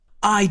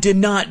I did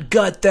not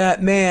gut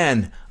that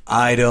man.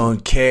 I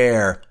don't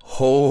care.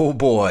 Oh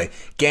boy.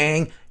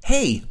 Gang,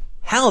 hey,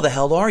 how the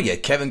hell are you?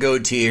 Kevin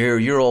Goatee here,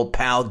 your old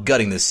pal,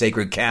 gutting the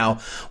sacred cow.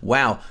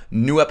 Wow,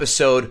 new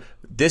episode.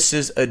 This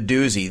is a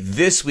doozy.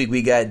 This week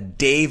we got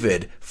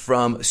David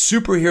from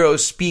Superhero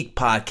Speak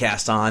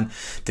podcast on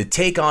to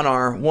take on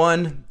our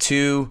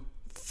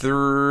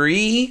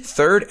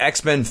third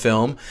X-Men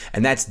film,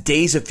 and that's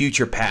Days of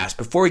Future Past.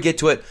 Before we get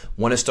to it, I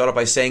want to start off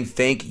by saying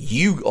thank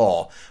you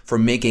all for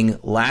making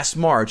last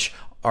March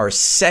our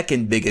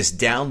second biggest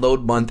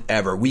download month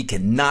ever. We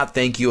cannot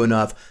thank you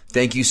enough.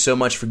 Thank you so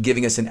much for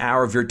giving us an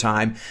hour of your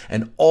time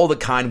and all the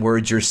kind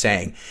words you're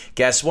saying.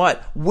 Guess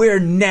what? We're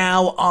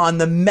now on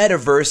the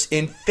Metaverse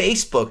in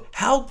Facebook.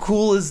 How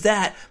cool is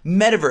that?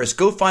 Metaverse.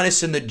 Go find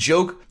us in the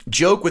joke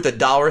with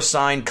a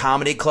 $sign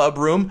comedy club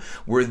room.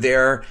 We're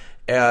there.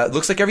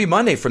 Looks like every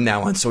Monday from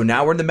now on. So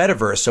now we're in the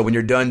Metaverse. So when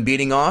you're done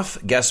beating off,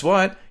 guess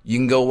what? You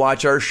can go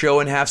watch our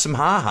show and have some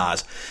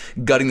ha-has.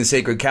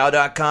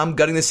 GuttingTheSacredCow.com,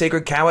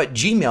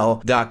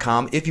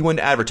 GuttingTheSacredCow@gmail.com if you want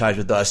to advertise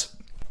with us.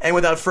 And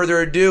without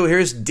further ado,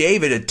 here's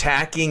David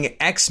attacking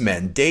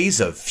X-Men, Days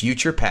of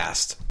Future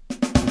Past.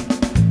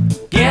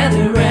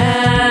 Gather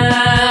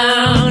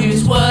round,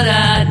 here's what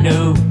I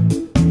know.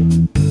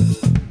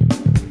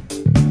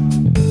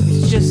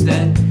 It's just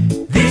that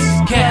this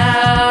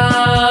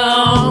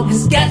cow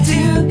has got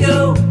to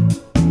go.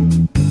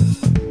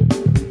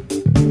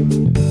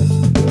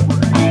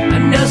 I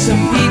know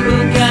some people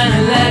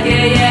kinda like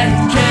it, yeah,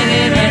 it's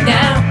trending right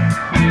now.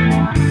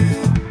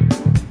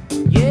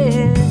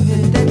 Yeah,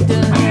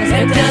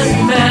 that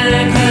doesn't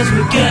matter, cause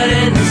we're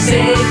gutting the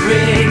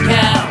sacred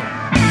cow.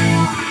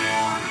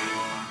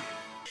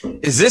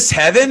 Is this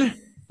heaven?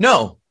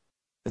 No,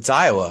 it's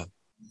Iowa.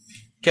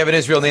 Kevin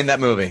Israel named that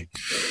movie.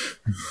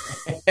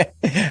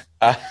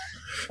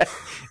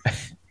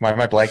 Why am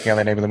I blanking on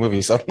the name of the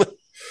movie? So,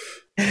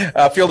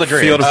 Field of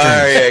Dreams.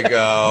 There you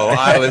go.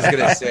 I was going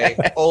to say,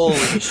 holy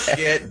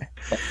shit.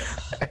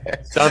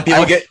 Some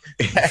people get...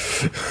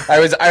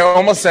 I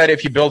almost said,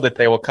 if you build it,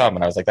 they will come.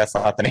 And I was like, that's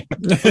not the name.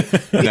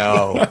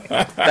 No.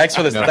 Thanks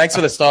for the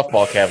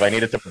softball, Kev. I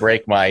needed to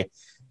break my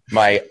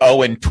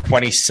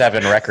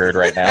 0-27 record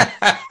right now.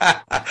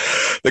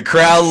 The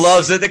crowd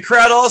loves it. The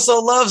crowd also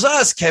loves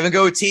us. Kevin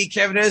Goatee,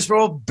 Kevin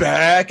Israel,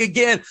 back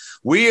again.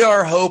 We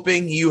are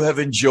hoping you have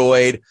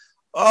enjoyed.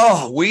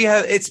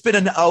 It's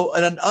been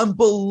an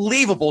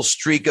unbelievable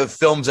streak of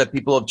films that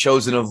people have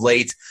chosen of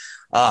late.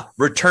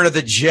 Return of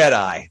the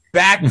Jedi,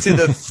 Back to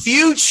the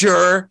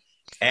Future,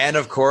 and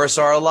of course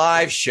our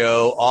live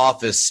show,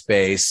 Office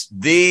Space.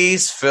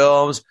 These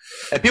films,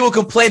 and people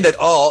complain that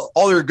all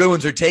your good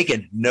ones are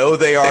taken. No,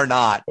 they are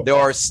not. There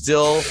are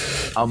still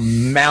a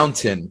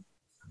mountain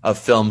of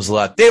films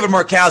left. David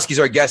Markowski's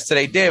our guest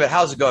today. David,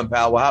 how's it going,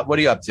 pal? What are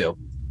you up to?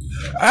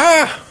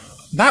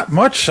 Not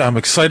much. I'm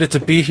excited to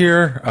be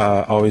here.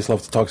 Always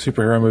love to talk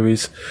superhero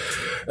movies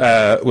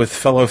with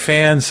fellow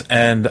fans,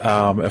 and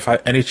if I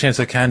any chance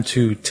I can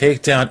to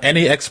take down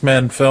any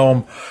X-Men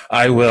film,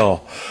 I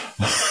will.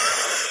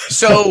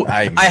 So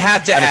I'm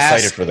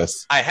excited for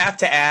this. I have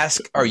to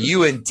ask: are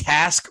you and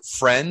Task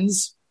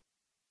friends?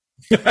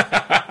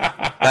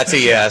 That's a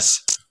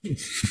yes.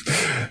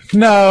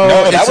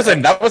 No,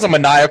 that was a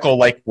maniacal,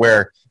 like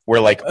where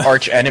we're like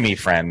arch enemy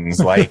friends,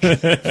 like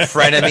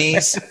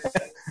frenemies.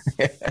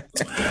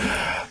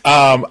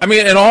 I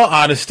mean, in all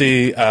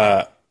honesty,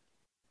 I've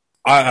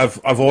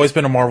always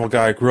been a Marvel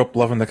guy. I grew up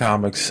loving the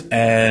comics,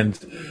 and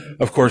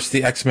of course,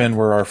 the X-Men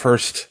were our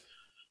first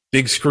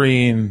big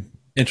screen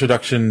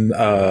introduction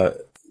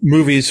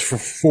movies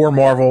for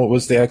Marvel. It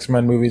was the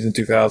X-Men movies in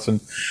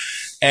 2000,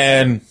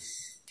 and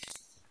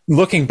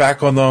looking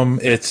back on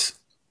them,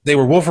 they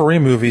were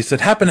Wolverine movies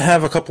that happened to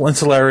have a couple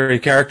ancillary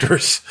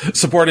characters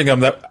supporting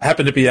them that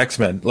happened to be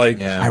X-Men.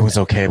 I was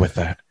okay with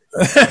that.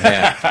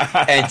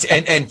 Yeah.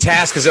 And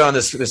Task is on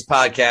this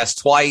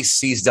podcast twice.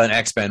 He's done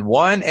X-Men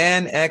 1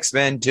 and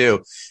X-Men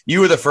 2.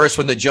 You were the first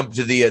one to jump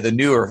to the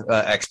newer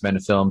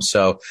X-Men film.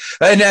 So,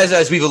 and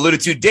as we've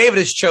alluded to, David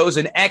has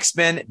chosen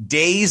X-Men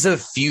Days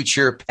of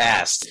Future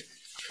Past.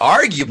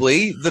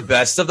 Arguably the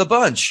best of the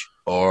bunch.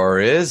 Or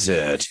is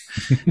it?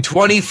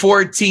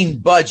 2014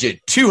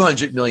 budget,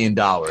 $200 million.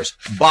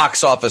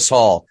 Box office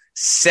haul,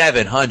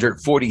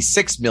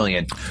 $746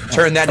 million.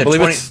 Turn that into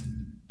 20...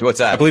 What's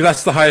that? I believe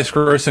that's the highest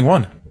grossing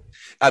one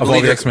of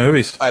all the X-Men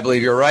movies. I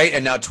believe you're right.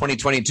 And now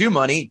 2022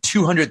 money,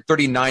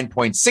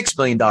 $239.6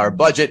 million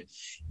budget,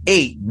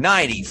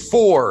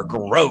 $894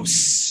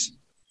 gross.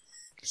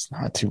 It's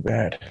not too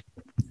bad.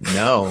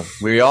 No,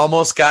 we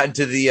almost got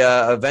into the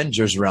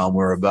Avengers realm.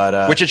 We're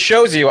about which it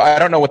shows you. I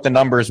don't know what the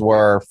numbers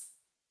were.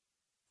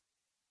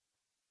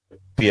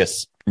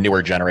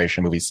 Newer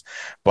generation movies,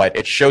 but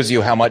it shows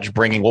you how much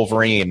bringing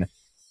Wolverine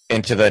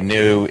into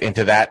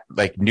that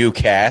like new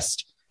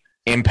cast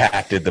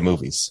impacted the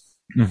movies.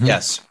 Mm-hmm.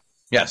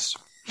 Yes.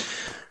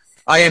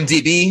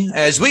 IMDb,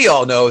 as we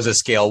all know, is a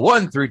scale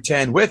 1 through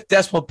 10 with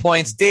decimal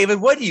points.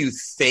 David, what do you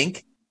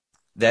think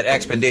that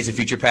X-Men Days of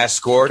Future Past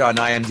scored on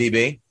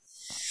IMDb?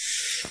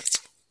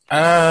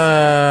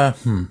 I'll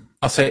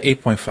say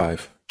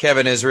 8.5.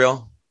 Kevin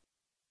Israel.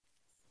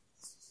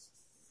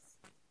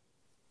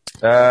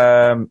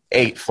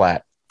 8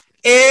 flat.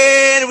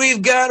 And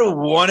we've got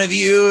one of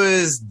you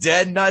is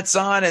dead nuts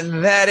on,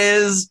 and that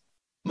is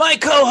my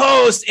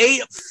co-host,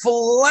 8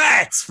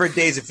 flats for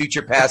Days of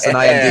Future Past on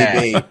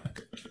IMDb.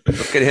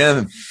 Look at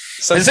him.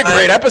 This is a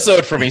great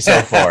episode for me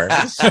so far.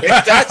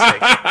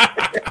 Fantastic.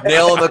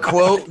 Nailing the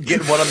quote,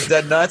 getting one of them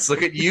dead nuts.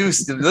 Look at you.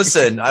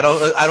 Listen, I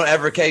don't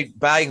advocate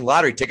buying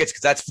lottery tickets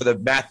because that's for the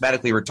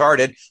mathematically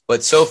retarded.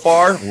 But so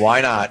far, why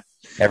not?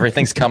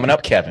 Everything's coming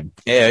up, Kevin.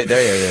 Yeah,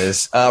 there it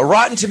is.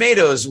 Rotten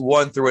Tomatoes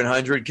 1 through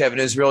 100. Kevin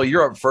Israel,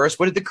 you're up first.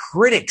 What did the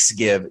critics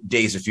give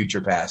Days of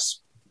Future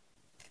Past?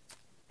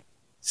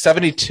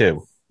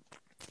 72.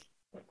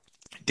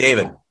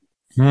 David.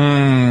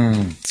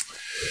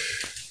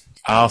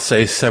 I'll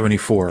say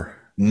 74.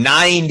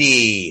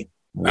 90.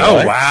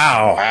 Oh,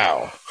 wow.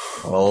 Wow.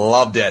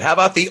 Loved it. How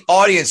about the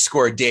audience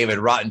score, David?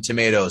 Rotten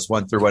Tomatoes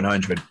 1 through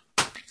 100.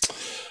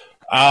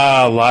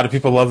 A lot of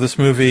people love this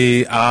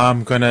movie.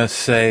 I'm going to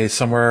say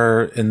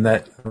somewhere in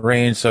that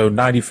range, so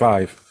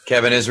 95.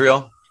 Kevin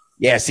Israel?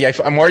 Yeah, see,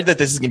 I'm worried that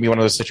this is going to be one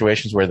of those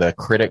situations where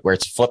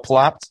it's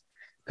flip-flopped,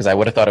 because I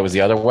would have thought it was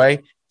the other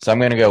way. So I'm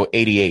going to go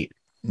 88.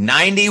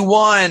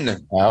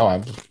 91. Oh,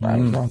 I'm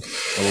wrong.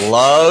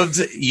 Loved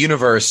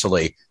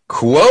universally.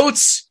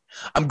 Quotes?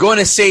 I'm going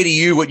to say to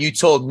you what you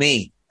told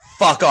me.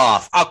 Fuck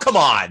off. Oh, come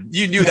on.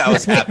 You knew that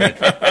was happening.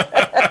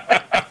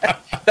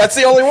 That's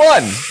the only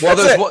one.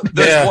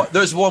 Well,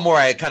 there's one more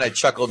I kind of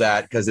chuckled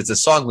at because it's a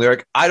song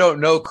lyric. I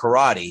don't know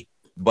karate,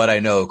 but I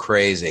know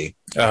crazy.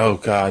 Oh,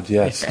 God,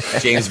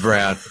 yes. James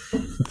Brown.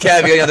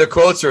 Kev, any other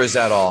quotes, or is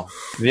that all?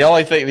 The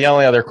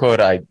only other quote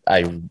I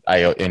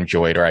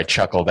enjoyed or I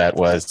chuckled at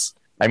was,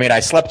 I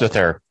slept with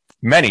her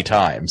many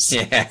times.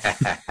 Yeah.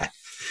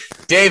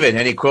 David,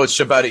 any quotes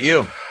jump out at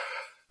you?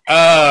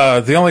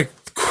 The only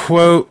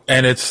quote,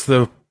 and it's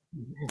the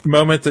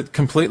moment that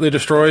completely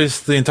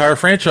destroys the entire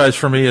franchise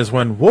for me, is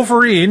when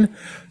Wolverine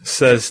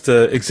says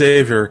to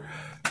Xavier,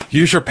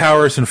 use your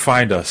powers and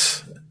find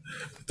us.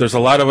 There's a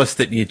lot of us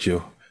that need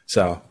you.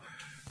 So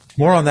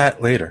more on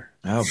that later.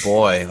 Oh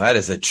boy, that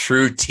is a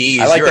true tease.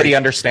 I like that he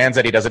understands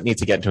that he doesn't need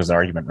to get into his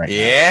argument right now.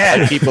 Yeah.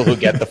 Like people who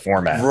get the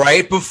format.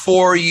 Right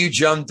before you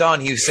jumped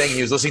on, he was saying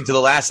he was listening to the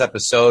last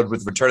episode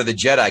with Return of the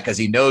Jedi because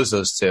he knows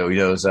those two. He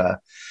knows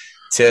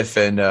Tiff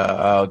and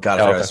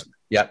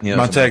yeah,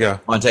 Montego.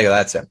 Montego,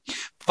 that's it.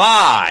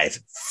 5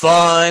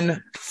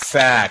 fun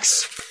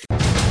facts.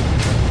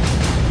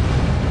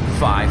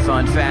 5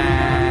 fun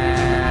facts.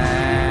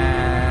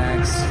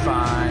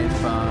 5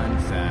 fun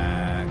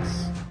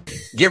facts.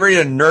 Get ready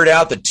to nerd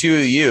out, the two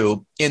of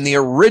you. In the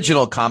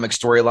original comic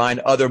storyline,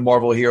 other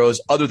Marvel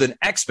heroes other than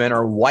X-Men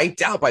are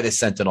wiped out by the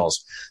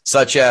Sentinels,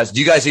 such as,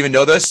 do you guys even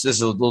know this? This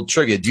is a little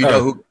trivia. Do you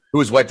know who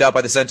was wiped out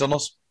by the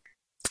Sentinels?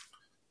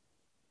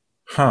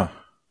 Huh.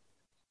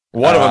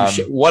 One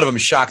of them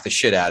shocked the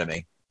shit out of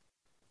me.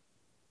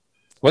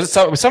 Was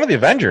it some of the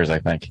Avengers, I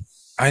think?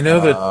 I know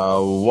that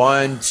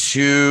 1,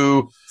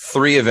 2,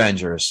 3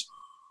 Avengers.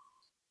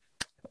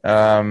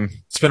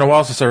 it's been a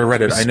while since I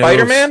read it. I know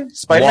Spider-Man?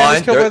 Spider-Man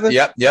was killed by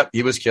this? Yep,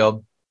 he was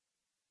killed.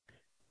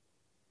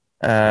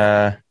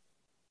 Was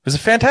it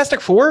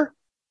Fantastic Four?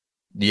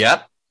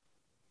 Yep.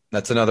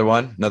 That's another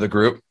one, another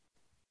group.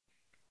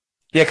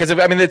 Yeah, because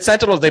the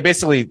Sentinels, they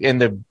basically in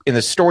the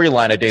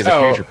storyline of Days of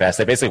Future Past,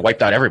 they basically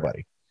wiped out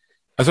everybody.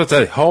 I was about to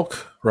say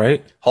Hulk,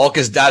 right?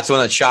 That's the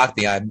one that shocked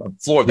me. I'm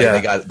floored that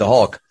they got the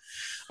Hulk.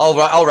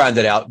 I'll round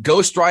it out.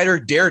 Ghost Rider,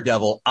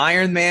 Daredevil,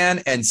 Iron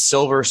Man, and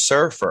Silver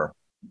Surfer.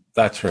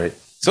 That's right.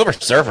 Silver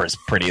Surfer is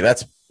pretty.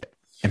 That's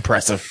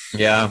impressive.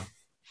 Yeah.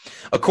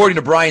 According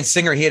to Bryan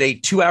Singer, he had a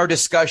 2-hour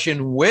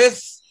discussion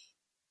with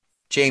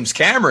James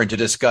Cameron to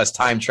discuss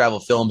time travel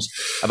films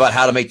about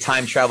how to make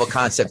time travel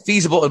concept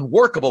feasible and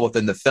workable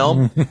within the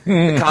film.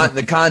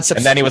 The concept,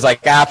 and then he was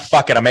like,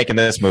 fuck it, I'm making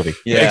this movie.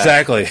 Yeah.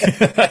 Exactly.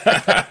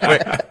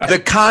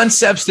 The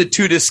concepts the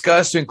two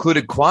discussed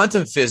included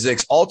quantum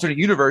physics, alternate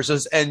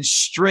universes, and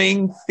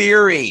string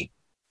theory.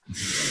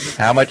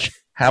 How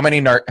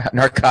many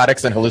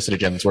narcotics and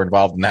hallucinogens were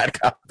involved in that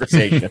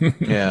conversation?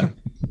 Yeah.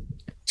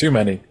 Too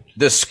many.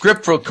 The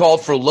script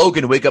called for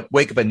Logan to wake up in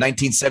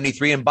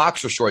 1973 in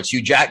boxer shorts.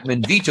 Hugh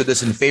Jackman vetoed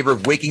this in favor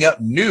of waking up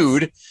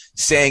nude,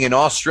 saying in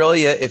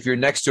Australia, if you're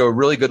next to a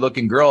really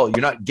good-looking girl, you're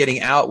not getting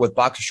out with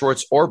boxer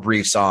shorts or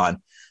briefs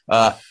on.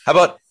 How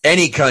about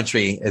any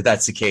country, if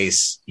that's the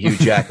case, Hugh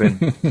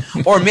Jackman?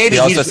 Or maybe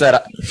he also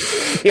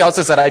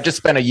said, I just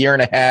spent a year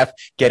and a half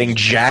getting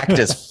jacked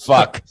as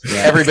fuck.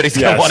 Yeah. Everybody's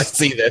going to want to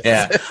see this.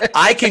 Yeah.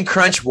 I can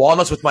crunch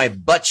walnuts with my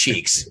butt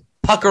cheeks.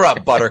 Pucker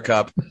up,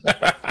 Buttercup.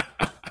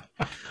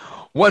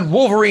 When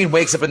Wolverine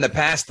wakes up in the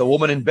past, the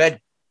woman in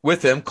bed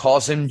with him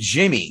calls him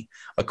Jimmy.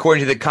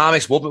 According to the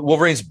comics,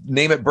 Wolverine's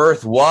name at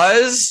birth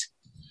was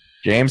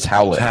James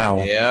Howlett.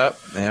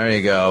 Yep, there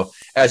you go.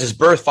 As his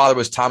birth father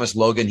was Thomas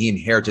Logan, he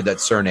inherited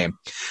that surname.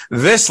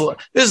 This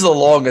is the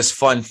longest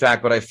fun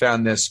fact, but I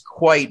found this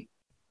quite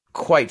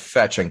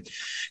fetching.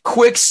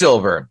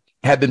 Quicksilver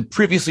had been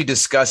previously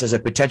discussed as a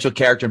potential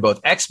character in both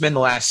X-Men: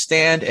 The Last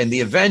Stand and The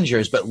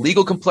Avengers, but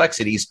legal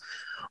complexities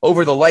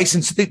over the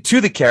license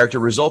to the character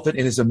resulted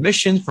in his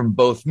omission from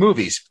both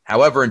movies.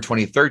 However, in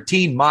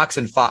 2013,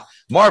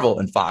 Marvel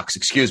and Fox,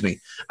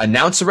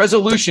 announced a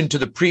resolution to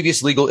the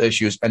previous legal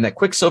issues and that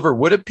Quicksilver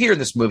would appear in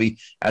this movie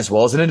as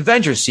well as an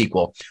Avengers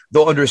sequel,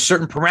 though under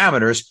certain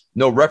parameters,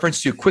 no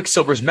reference to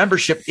Quicksilver's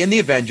membership in the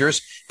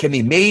Avengers can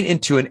be made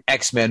into an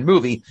X-Men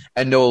movie,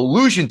 and no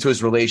allusion to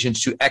his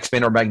relations to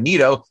X-Men or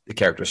Magneto, the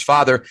character's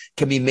father,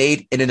 can be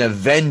made in an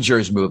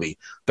Avengers movie.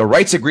 The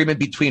rights agreement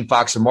between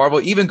Fox and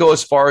Marvel even go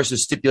as far as to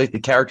stipulate the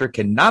character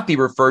cannot be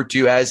referred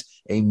to as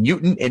a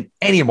mutant in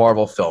any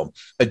Marvel film.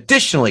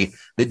 Additionally,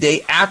 the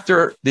day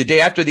after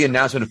the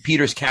announcement of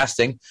Peter's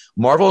casting,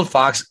 Marvel and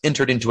Fox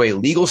entered into a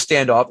legal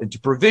standoff into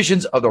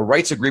provisions of the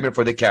rights agreement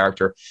for the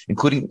character,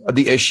 including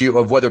the issue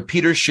of whether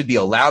Peter should be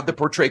allowed to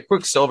portray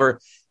Quicksilver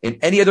in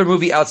any other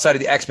movie outside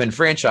of the X-Men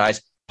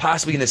franchise,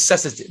 possibly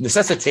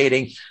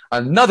necessitating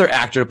another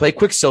actor to play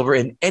Quicksilver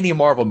in any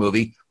Marvel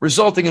movie,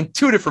 resulting in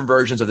two different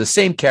versions of the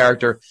same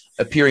character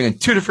appearing in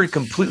two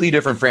completely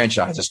different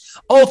franchises.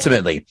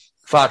 Ultimately,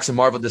 Fox and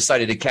Marvel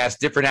decided to cast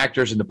different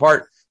actors in the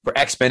part for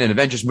X-Men and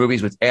Avengers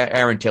movies, with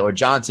Aaron Taylor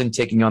Johnson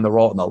taking on the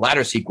role in the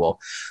latter sequel,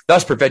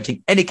 thus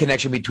preventing any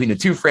connection between the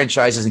two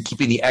franchises and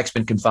keeping the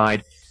X-Men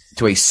confined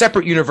to a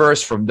separate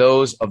universe from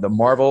those of the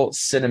Marvel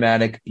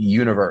Cinematic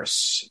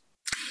Universe.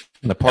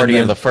 The party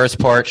of the first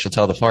part shall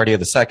tell the party of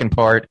the second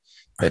part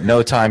at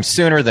no time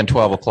sooner than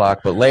 12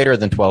 o'clock, but later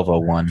than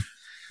 12:01.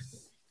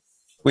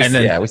 And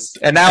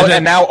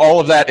now all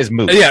of that is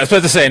moot. Yeah, I was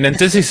about to say, and then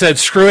Disney said,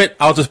 screw it,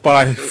 I'll just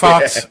buy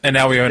Fox, and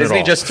now we own Disney it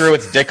all. just threw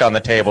its dick on the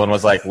table and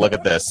was like, look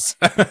at this.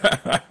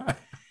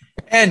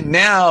 And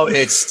now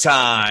it's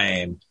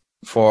time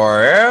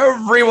for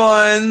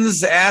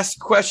everyone's Ask a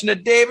Question to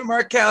David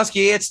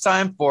Markowski. It's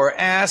time for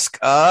Ask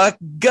a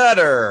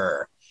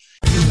Gutter.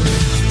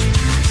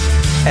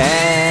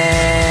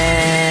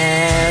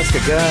 Ask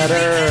a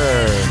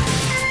Gutter.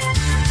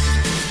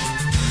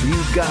 You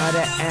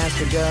gotta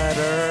ask a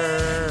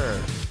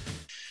gutter.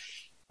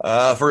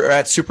 For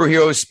at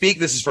Superheroes Speak,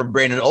 this is from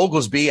Brandon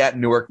Oglesby at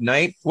Newark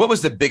Knight. What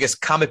was the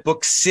biggest comic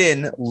book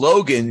sin?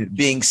 Logan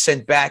being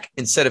sent back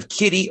instead of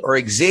Kitty, or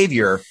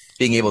Xavier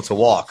being able to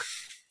walk?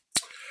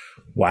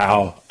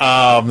 Wow,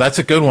 that's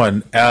a good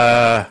one.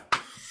 I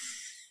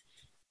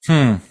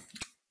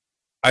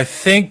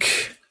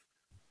think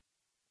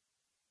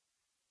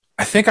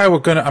I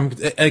would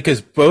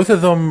because both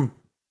of them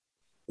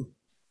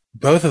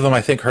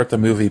I think hurt the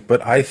movie,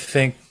 but I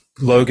think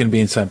Logan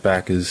being sent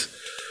back is,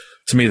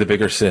 to me, the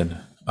bigger sin,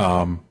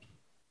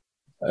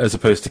 as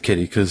opposed to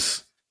Kitty,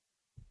 because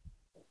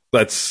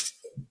that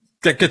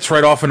gets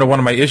right off into one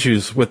of my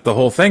issues with the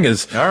whole thing.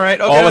 Is all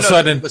right. Okay, all of a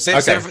sudden,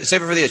 save it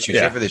for the issue. Yeah.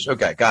 Save it for the issue.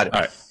 Okay, got it.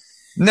 All right.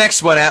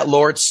 Next one at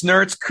Lord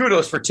Snurts.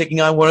 Kudos for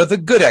taking on one of the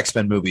good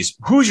X-Men movies.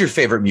 Who's your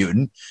favorite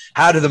mutant?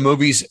 How do the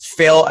movies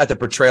fail at the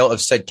portrayal of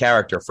said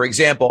character? For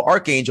example,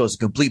 Archangel is a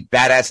complete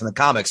badass in the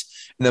comics.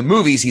 In the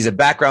movies, he's a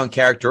background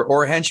character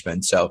or a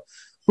henchman. So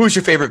who's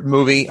your favorite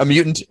movie, a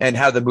mutant, and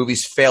how do the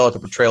movies fail at the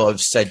portrayal of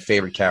said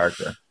favorite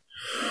character?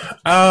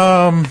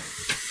 I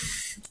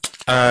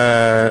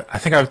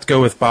think I would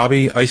go with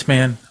Bobby,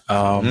 Iceman,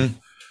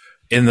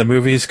 in the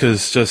movies,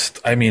 because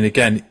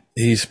again,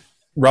 he's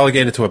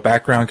relegated to a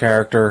background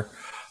character,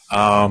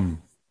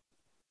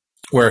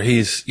 where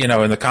he's,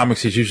 in the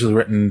comics, he's usually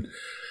written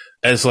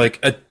as like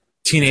a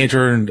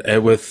teenager and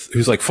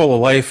who's like full of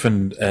life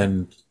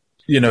and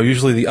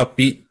usually the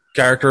upbeat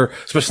character,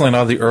 especially in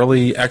all the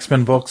early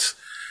X-Men books.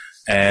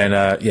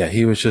 And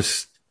he was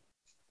just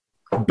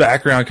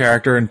background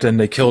character, and then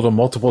they killed him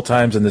multiple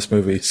times in this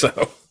movie.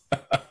 So,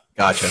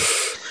 gotcha.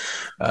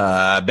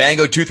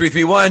 Bango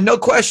 2331, no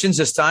questions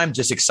this time.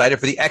 Just excited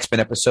for the X-Men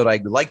episode.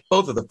 I like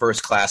both of the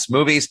First Class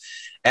movies.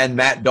 And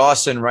Matt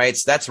Dawson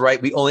writes, that's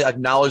right, we only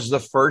acknowledge the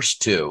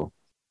first two.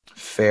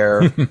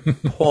 Fair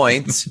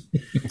point.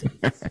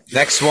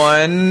 Next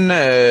one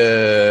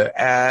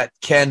at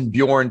Ken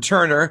Bjorn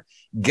Turner.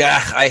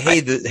 Gah, I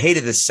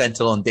hated the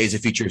Sentinel in Days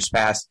of Future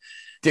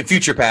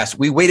Past.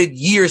 We waited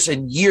years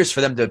and years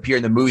for them to appear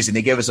in the movies, and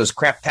they gave us those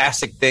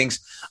craptastic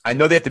things. I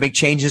know they have to make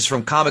changes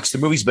from comics to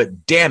movies,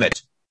 but damn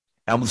it.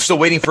 I'm still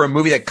waiting for a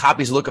movie that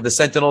copies the look of the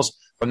Sentinels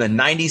from the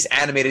 90s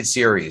animated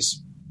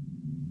series.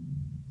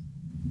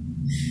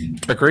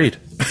 Agreed.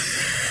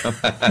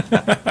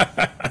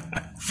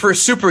 For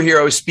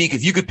Superheroes Speak,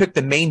 if you could pick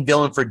the main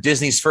villain for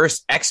Disney's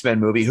first X-Men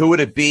movie, who would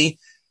it be?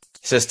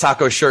 Says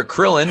Taco Shirt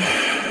Krillin.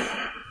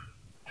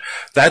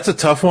 That's a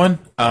tough one.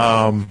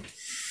 I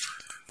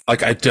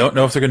don't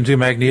know if they're going to do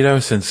Magneto,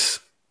 since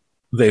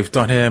they've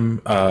done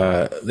him.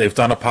 They've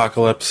done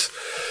Apocalypse.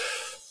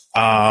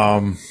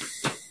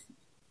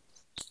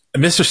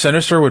 Mr.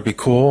 Sinister would be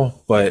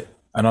cool, but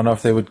I don't know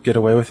if they would get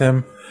away with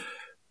him.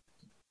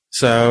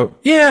 So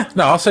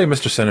I'll say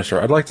Mr.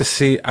 Sinister. I'd like to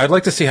see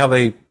how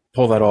they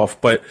pull that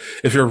off. But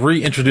if you're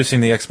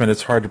reintroducing the X-Men,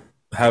 it's hard to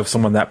have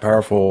someone that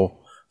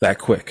powerful that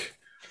quick.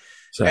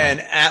 So.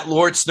 And at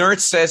Lord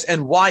Snurts says,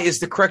 and why is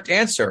the correct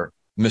answer?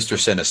 Mr.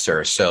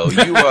 Sinister. So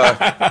you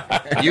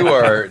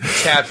are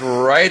tapped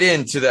right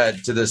into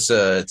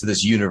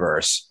this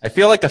universe. I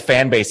feel like the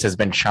fan base has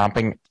been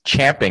champing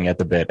at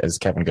the bit, as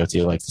Kevin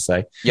Gauthier likes to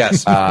say.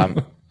 Yes.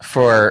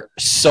 For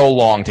so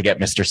long to get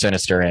Mr.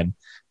 Sinister in.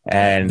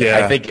 And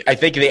I think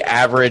the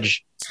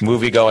average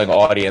movie-going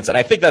audience, and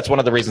I think that's one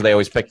of the reasons they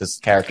always pick the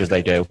characters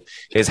they do,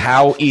 is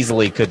how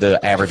easily could the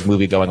average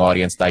movie-going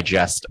audience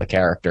digest a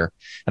character?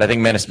 And I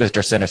think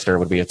Mr. Sinister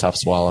would be a tough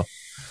swallow.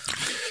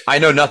 I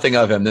know nothing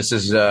of him. This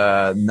is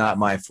not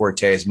my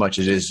forte as much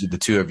as it is the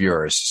two of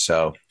yours.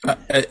 So, is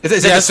that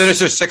the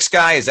Sinister Six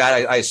guy? Is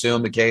that I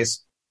assume the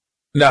case?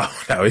 No,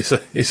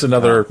 he's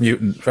another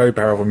mutant, very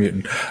powerful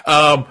mutant.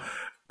 And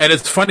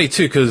it's funny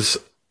too because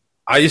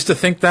I used to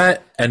think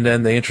that, and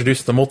then they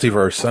introduced the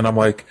multiverse, and I'm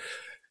like,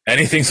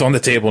 anything's on the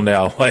table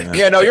now. Like,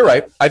 yeah, no, you're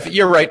right.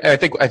 You're right. I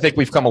think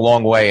we've come a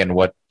long way in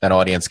what an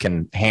audience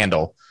can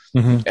handle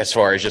as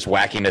far as just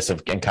wackiness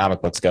in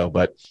comic books go.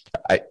 But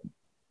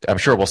I'm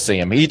sure we'll see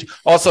him. They'll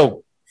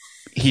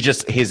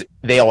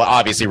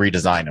obviously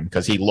redesign him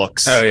because he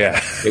looks. Oh yeah,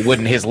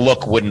 his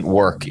look wouldn't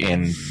work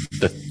in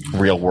the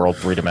real world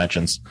 3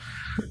 dimensions.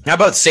 How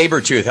about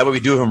Sabretooth? How about we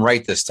do him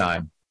right this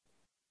time?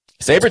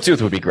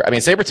 Sabretooth would be great. I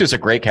mean, Sabretooth's a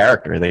great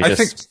character.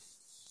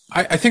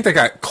 I think they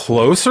got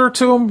closer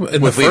to him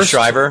in with the Liev first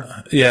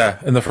Schreiber. Yeah,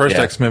 in the first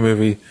X-Men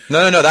movie.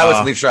 No, that was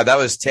Liev Schreiber. That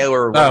was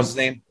Taylor. What was his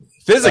name?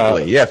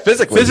 Physically,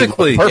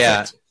 physically, perfect.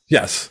 Yeah.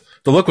 Yes,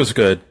 the look was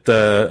good.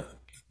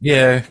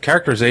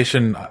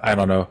 Characterization, I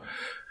don't know.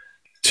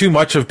 Too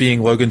much of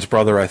being Logan's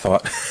brother, I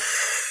thought.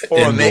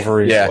 Or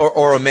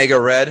Omega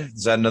Red.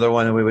 Is that another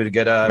one that we would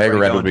get? Omega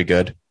Red would be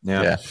good.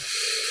 Yeah.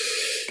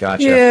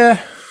 Gotcha.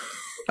 Yeah.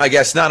 I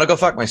guess not. I'll go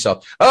fuck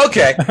myself.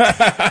 Okay.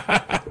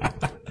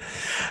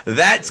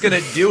 That's going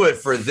to do it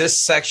for this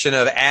section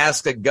of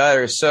Ask a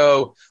Gutter.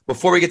 So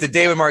before we get to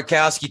David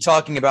Markowski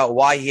talking about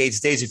why he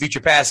hates Days of Future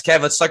Past,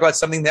 Kevin, let's talk about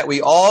something that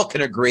we all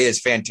can agree is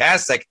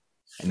fantastic,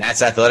 and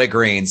that's Athletic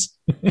Greens.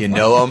 You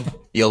know them.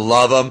 You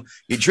love them.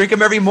 You drink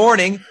them every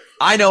morning.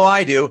 I know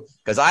I do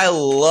because I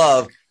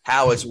love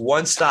how it's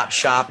one-stop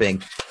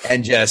shopping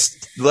and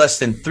just less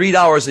than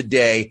 $3 a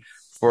day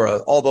for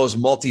all those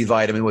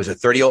multivitamins. Was it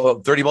 30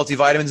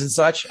 multivitamins and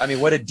such? I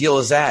mean, what a deal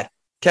is that?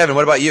 Kevin,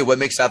 what about you? What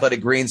makes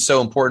Athletic Greens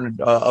so important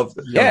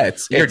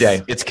it's your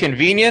day? It's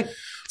convenient.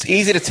 It's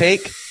easy to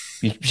take.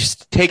 You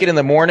just take it in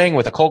the morning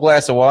with a cold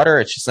glass of water.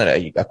 It's just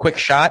a quick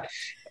shot,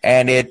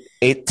 and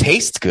it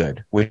tastes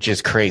good, which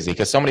is crazy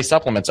because so many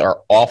supplements are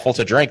awful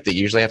to drink that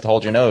you usually have to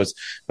hold your nose.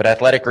 But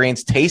Athletic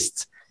Greens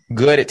tastes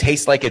good. It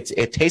tastes like it's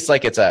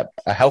a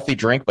healthy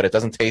drink, but it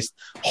doesn't taste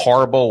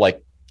horrible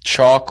like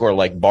chalk or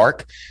like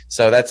bark.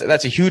 So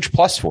that's a huge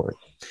plus for it.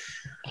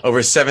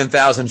 Over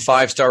 7,000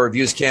 5-star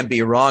reviews can't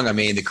be wrong. I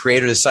mean, the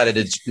creator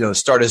decided to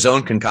start his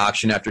own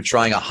concoction after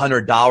trying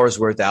 $100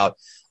 worth out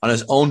on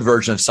his own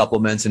version of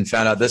supplements and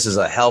found out this is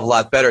a hell of a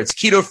lot better. It's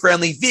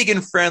keto-friendly,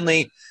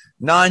 vegan-friendly,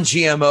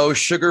 non-GMO,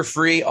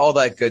 sugar-free, all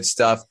that good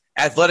stuff.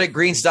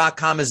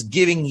 AthleticGreens.com is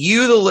giving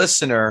you, the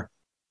listener,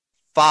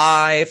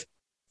 5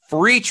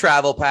 free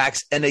travel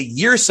packs and a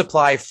year's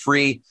supply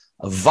free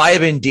of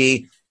vitamin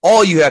D.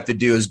 All you have to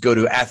do is go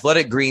to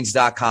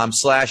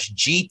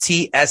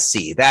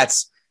athleticgreens.com/GTSC.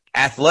 That's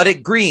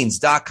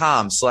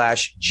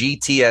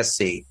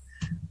athleticgreens.com/GTSC.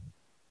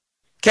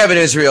 Kevin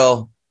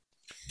Israel,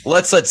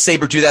 let's let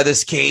Sabretooth out of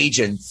this cage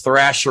and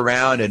thrash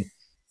around and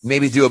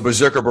maybe do a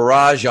berserker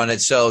barrage on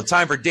it. So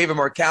time for David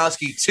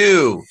Markowski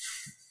to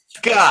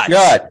got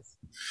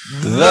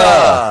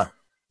the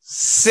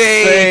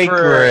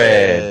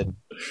sacred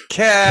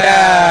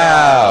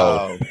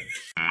cow.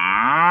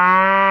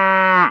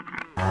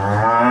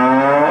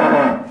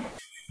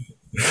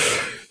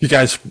 You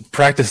guys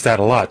practice that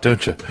a lot,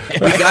 don't you?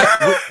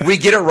 We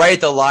get it right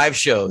at the live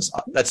shows.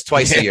 That's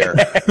twice a year.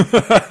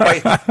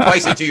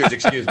 twice in 2 years,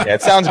 excuse me. Yeah,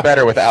 it sounds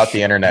better without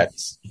the internet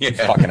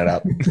fucking it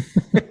up.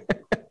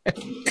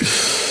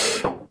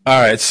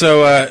 All right.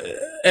 So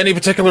any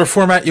particular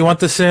format you want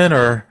this in,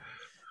 or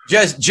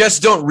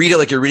just don't read it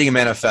like you're reading a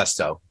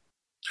manifesto?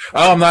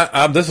 Oh, I'm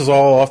not. This is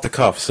all off the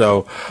cuff.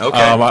 So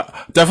okay.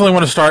 I definitely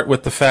want to start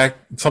with the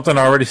fact, something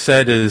I already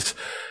said is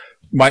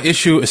my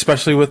issue,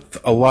 especially with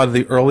a lot of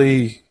the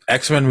early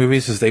X-Men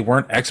movies, is they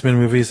weren't X-Men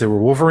movies. They were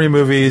Wolverine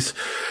movies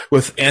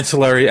with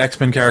ancillary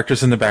X-Men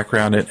characters in the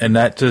background. And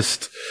that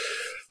just,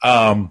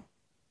 don't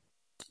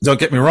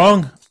get me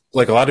wrong.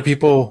 Like a lot of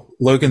people,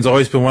 Logan's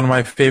always been one of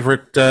my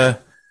favorite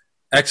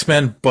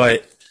X-Men,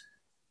 but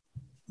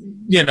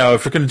you know,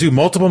 if you're going to do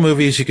multiple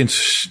movies, you can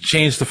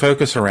change the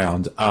focus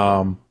around.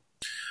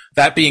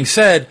 That being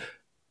said,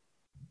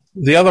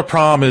 the other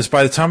problem is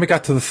by the time we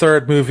got to the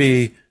third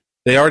movie,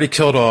 they already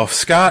killed off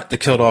Scott. They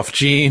killed off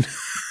Jean.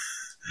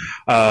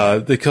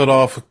 They killed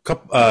off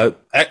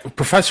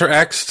Professor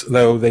X,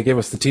 though they gave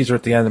us the teaser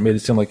at the end that made it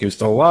seem like he was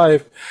still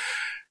alive.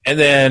 And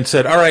then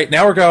said, all right,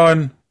 now we're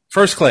going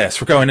First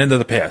Class. We're going into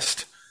the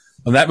past.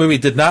 And that movie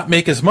did not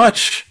make as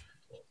much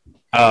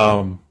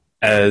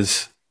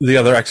as the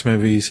other X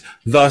movies.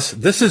 Thus,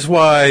 this is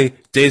why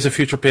Days of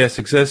Future Past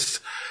exists.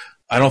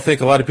 I don't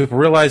think a lot of people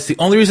realize the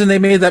only reason they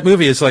made that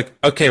movie is like,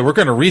 okay, we're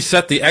going to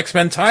reset the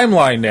X-Men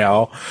timeline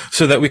now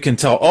so that we can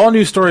tell all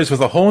new stories with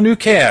a whole new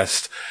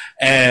cast.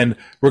 And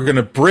we're going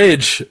to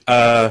bridge,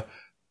 the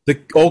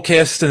old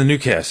cast and the new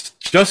cast.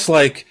 Just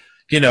like,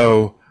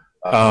 what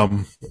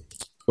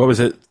was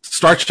it?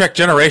 Star Trek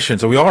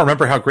Generations. And we all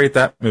remember how great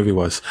that movie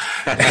was.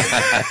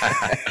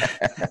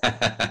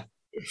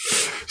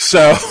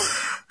 So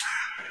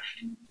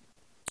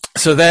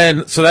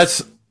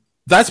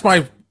that's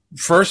my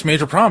first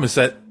major problem, is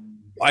that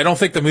I don't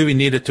think the movie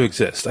needed to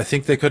exist. I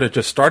think they could have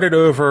just started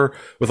over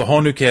with a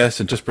whole new cast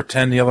and just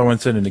pretend the other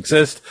ones didn't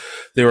exist.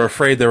 They were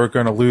afraid they were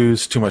going to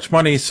lose too much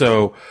money.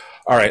 So,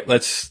 all right,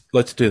 let's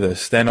do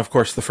this. Then, of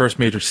course, the first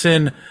major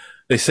sin,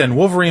 they send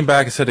Wolverine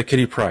back instead of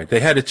Kitty Pryde.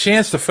 They had a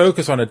chance to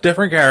focus on a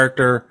different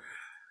character,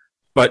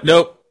 but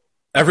nope.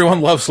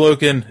 Everyone loves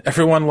Logan.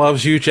 Everyone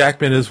loves Hugh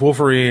Jackman as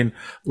Wolverine.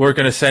 We're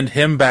going to send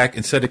him back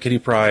instead of Kitty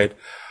Pryde.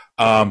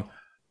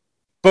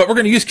 But we're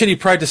going to use Kitty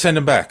Pryde to send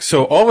him back.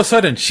 So all of a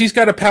sudden, she's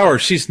got a power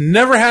she's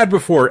never had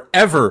before,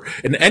 ever,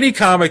 in any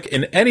comic,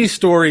 in any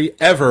story,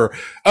 ever.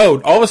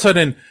 Oh, all of a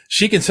sudden,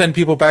 she can send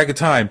people back in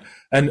time.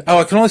 And,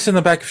 I can only send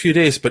them back a few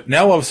days, but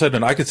now all of a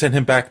sudden, I can send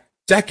him back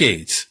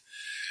decades.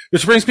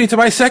 Which brings me to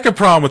my second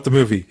problem with the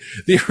movie.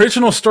 The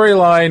original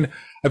storyline,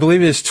 I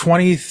believe, is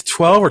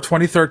 2012 or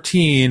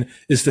 2013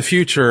 is the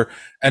future,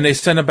 and they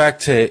send him back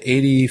to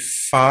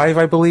 85,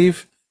 I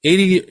believe.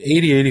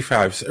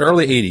 85,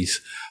 early 80s.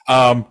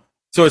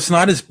 So it's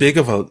not as big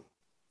of a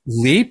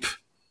leap,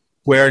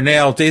 where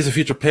now Days of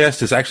Future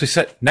Past is actually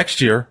set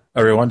next year,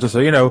 everyone, just so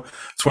you know.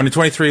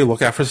 2023,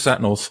 look out for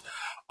Sentinels.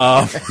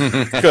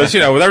 Because,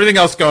 with everything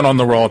else going on in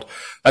the world,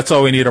 that's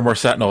all we need are more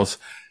Sentinels.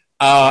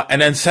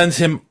 And then sends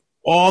him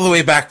all the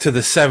way back to the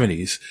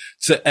 70s.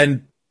 So,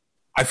 and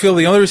I feel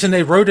the only reason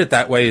they wrote it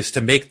that way is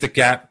to make the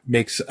gap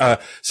makes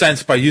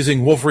sense by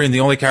using Wolverine, the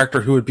only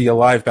character who would be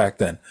alive back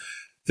then.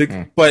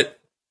 But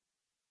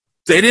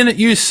they didn't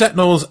use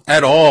Sentinels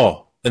at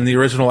all in the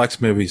original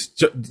X movies.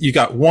 You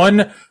got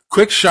one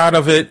quick shot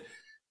of it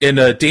in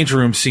a Danger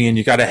Room scene.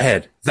 You got a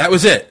head. That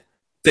was it.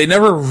 They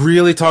never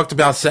really talked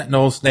about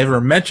Sentinels. Never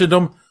mentioned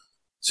them.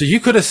 So you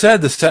could have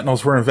said the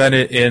Sentinels were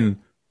invented in,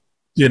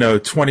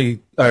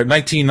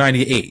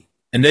 1998.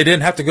 And they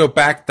didn't have to go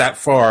back that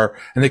far,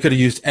 and they could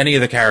have used any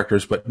of the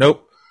characters, but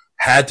nope,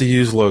 had to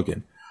use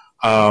Logan.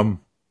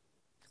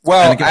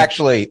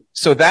 Actually,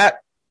 so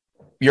that,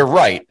 you're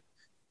right.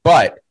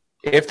 But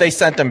if they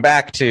sent them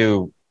back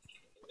to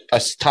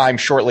a time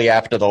shortly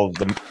after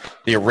the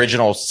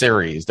original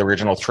series, the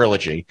original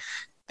trilogy,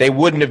 they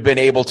wouldn't have been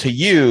able to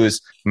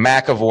use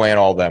McAvoy and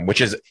all them,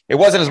 it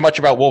wasn't as much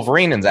about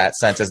Wolverine in that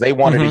sense as they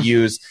wanted to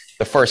use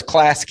the First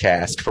Class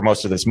cast for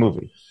most of this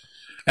movie.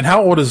 And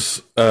how old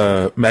is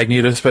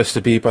Magneto supposed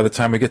to be by the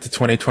time we get to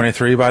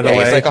 2023, by the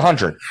way? He's like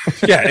 100.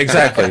 Yeah,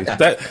 exactly.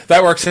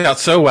 That works out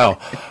so well.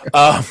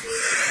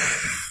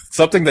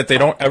 Something that they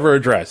don't ever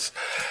address.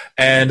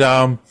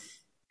 And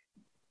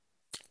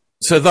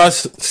so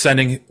thus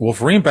sending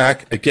Wolverine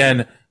back,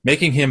 again,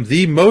 making him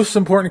the most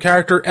important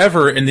character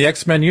ever in the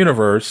X-Men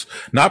universe,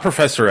 not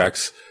Professor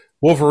X,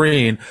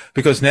 Wolverine,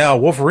 because now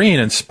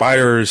Wolverine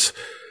inspires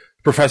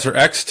Professor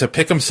X to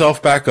pick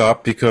himself back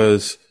up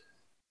because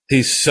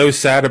he's so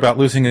sad about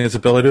losing his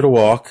ability to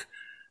walk,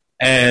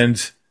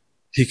 and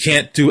he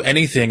can't do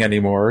anything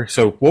anymore.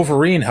 So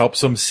Wolverine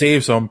helps him,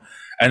 saves him,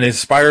 and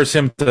inspires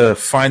him to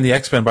find the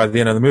X-Men by the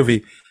end of the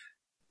movie.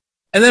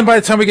 And then by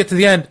the time we get to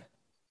the end,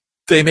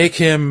 they make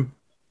him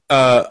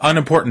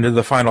unimportant in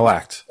the final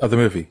act of the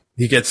movie.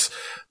 He gets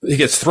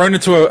thrown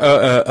into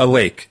a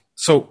lake.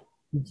 So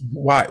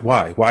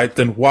why?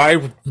 Then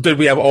why did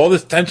we have all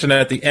this tension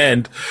at the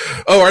end?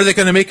 Oh, are they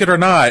going to make it or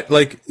not?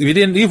 Like, we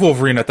didn't need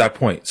Wolverine at that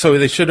point. So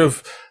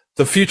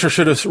the future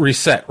should have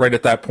reset right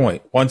at that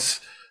point. Once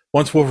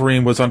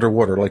Wolverine was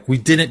underwater, like, we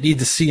didn't need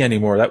to see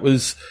anymore. That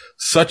was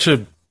such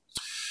a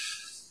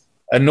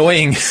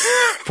annoying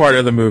part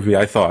of the movie.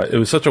 I thought it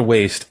was such a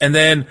waste. And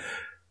then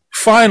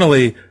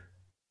finally,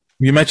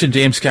 you mentioned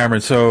James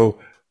Cameron. So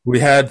we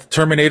had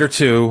Terminator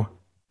 2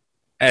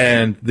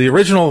 and the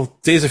original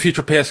Days of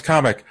Future Past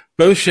comic.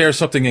 Both share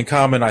something in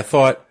common, I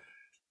thought,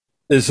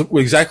 is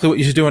exactly what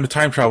you should do in a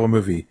time travel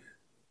movie.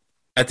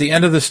 At the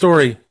end of the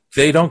story,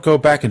 they don't go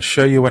back and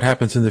show you what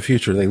happens in the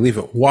future. They leave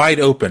it wide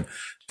open.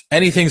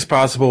 Anything's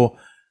possible,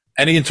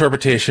 any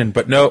interpretation,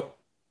 but no,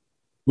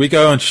 we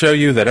go and show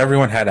you that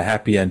everyone had a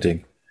happy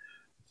ending.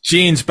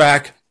 Jean's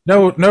back.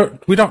 No,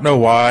 we don't know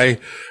why.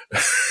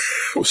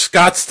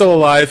 Scott's still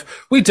alive.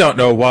 We don't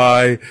know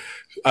why.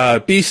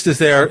 Beast is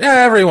there.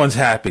 Yeah, everyone's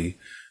happy.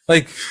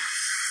 Like,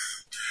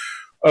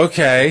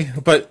 okay,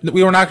 but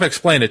we were not going to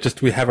explain it.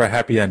 Just we have a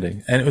happy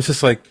ending, and it was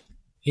just like,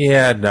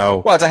 yeah, no.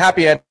 Well, it's a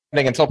happy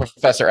ending until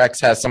Professor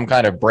X has some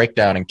kind of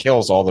breakdown and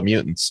kills all the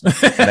mutants. And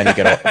then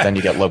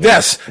you get Logan.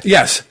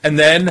 Yes, and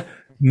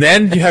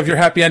then you have your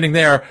happy ending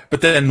there.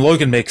 But then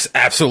Logan makes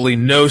absolutely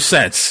no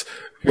sense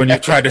when you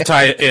try to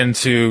tie it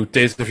into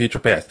Days of the Future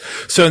Past.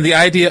 So in the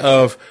idea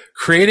of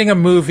creating a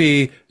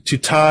movie to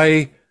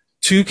tie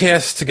two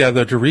casts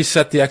together to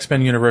reset the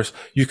X-Men universe.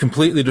 You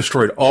completely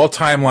destroyed all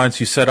timelines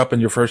you set up in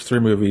your first three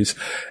movies,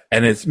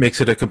 and it makes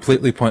it a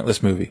completely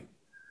pointless movie.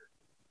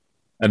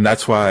 And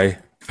that's why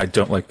I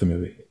don't like the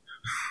movie.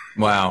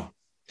 Wow.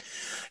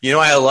 You know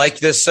why I like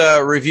this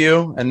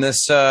review and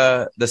this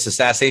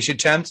assassination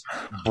attempt?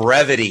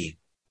 Brevity.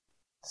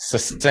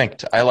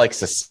 Succinct. I like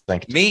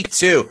succinct. Me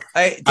too.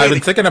 I've been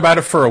thinking about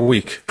it for a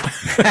week.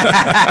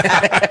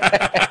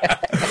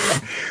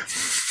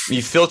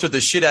 You filtered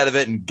the shit out of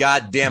it, and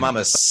goddamn, I'm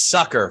a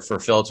sucker for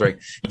filtering.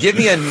 Give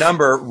me a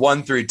number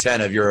 1 through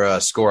 10 of your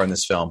score on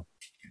this film.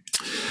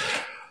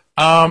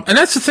 And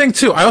that's the thing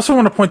too. I also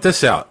want to point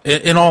this out.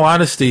 In all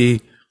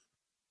honesty,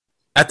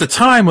 at the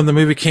time when the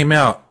movie came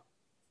out,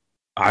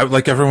 I,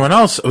 like everyone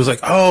else, it was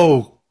like,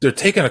 oh, they're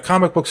taking a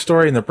comic book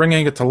story and they're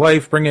bringing it to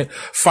life,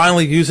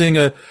 finally using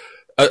a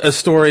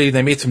story.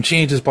 They made some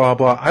changes, blah,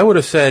 blah. I would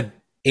have said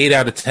 8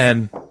 out of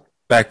 10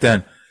 back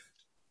then.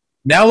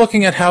 Now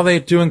looking at how they're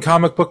doing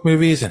comic book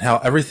movies and how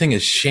everything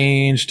has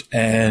changed,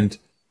 and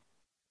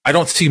I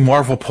don't see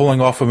Marvel pulling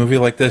off a movie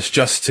like this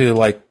just to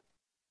like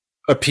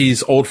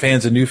appease old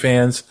fans and new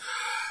fans.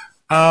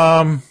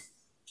 I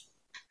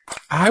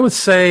would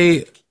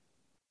say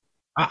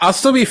I'll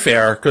still be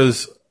fair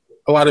because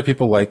a lot of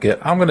people like it.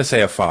 I'm going to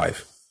say a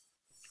 5.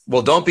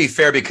 Well, don't be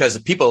fair because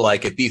people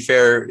like it. Be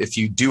fair if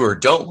you do or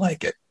don't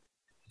like it.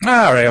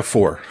 All right, a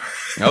 4.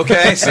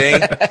 Okay, see?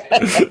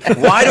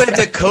 Why do I have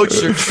to coach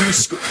your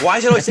true why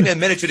is it always taking a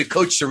minute to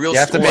coach the real You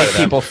have score to make of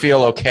them? people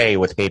feel okay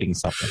with hating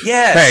something.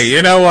 Yes. Hey,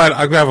 you know what? I'm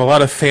going to have a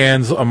lot of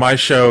fans on my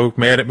show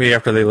mad at me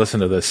after they listen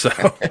to this. So.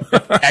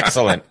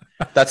 Excellent.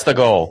 That's the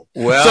goal.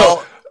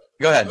 Well,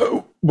 go ahead.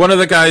 One of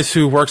the guys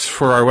who works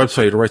for our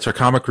website, who writes our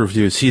comic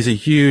reviews, he's a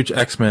huge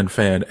X-Men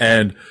fan,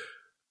 and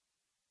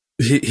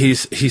he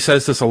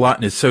says this a lot,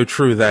 and it's so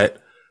true that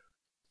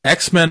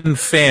X-Men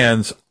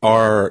fans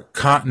are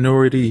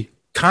continuity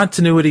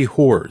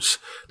whores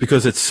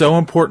because it's so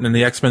important in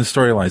the X-Men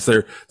storylines.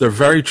 They're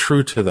very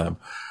true to them.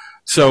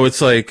 So it's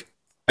like,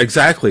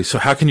 exactly. So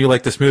how can you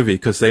like this movie?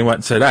 Because they went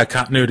and said,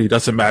 continuity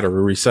doesn't matter.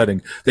 We're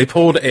resetting. They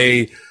pulled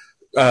a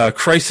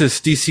Crisis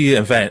DC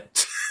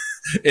event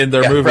in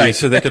their movie right.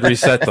 So they could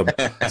reset them.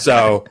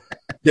 So,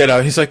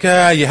 he's like,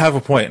 you have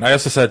a point. And I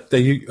also said,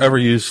 they ever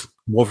use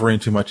Wolverine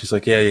too much? He's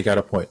like, yeah, you got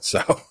a point.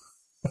 So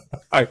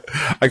I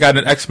got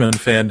an X-Men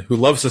fan who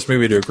loves this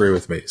movie to agree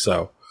with me.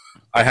 So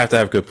I have to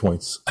have good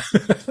points.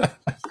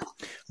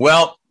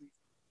 Well,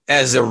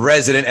 as a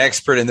resident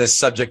expert in this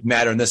subject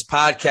matter in this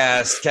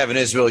podcast, Kevin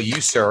Israel,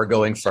 you, sir, are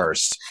going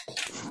first.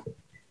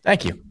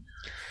 Thank you.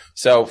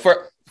 So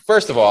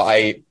first of all,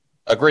 I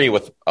agree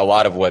with a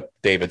lot of what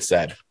David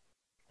said.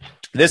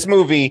 This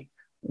movie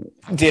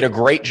did a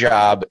great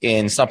job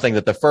in something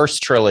that the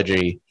first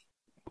trilogy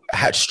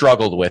had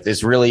struggled with,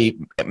 is really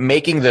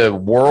making the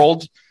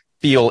world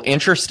feel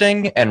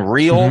interesting and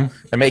real,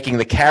 and making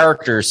the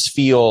characters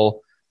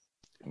feel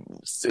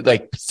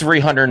like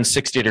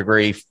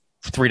 360-degree,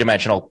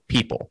 three-dimensional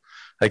people.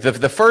 Like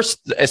the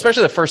first,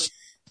 especially the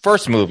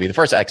first movie, the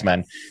first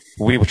X-Men,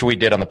 which we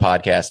did on the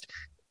podcast,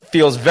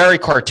 feels very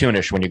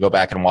cartoonish when you go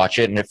back and watch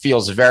it, and it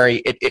feels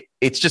very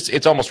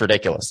it's almost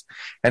ridiculous.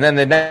 And then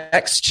the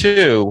next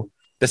two,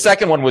 the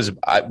second one was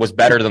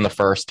better than the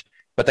first,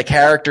 but the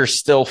characters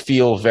still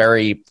feel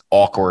very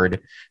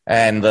awkward,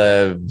 and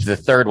the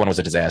third one was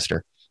a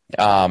disaster.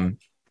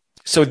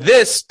 So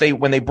this,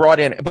 when they brought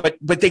in,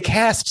 but they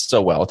cast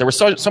so well. There were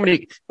so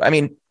many. I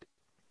mean,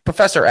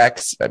 Professor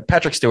X,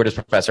 Patrick Stewart as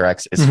Professor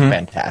X is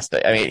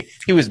fantastic. I mean,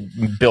 he was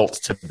built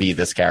to be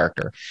this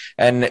character,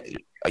 and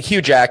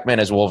Hugh Jackman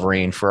as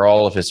Wolverine, for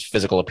all of his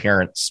physical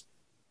appearance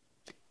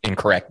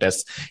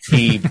incorrectness,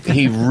 he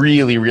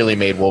really, really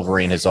made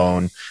Wolverine his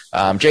own.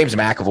 James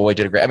McAvoy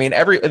did a great. I mean,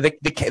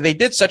 they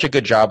did such a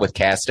good job with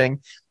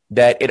casting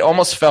that it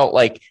almost felt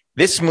like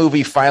this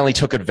movie finally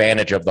took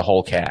advantage of the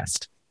whole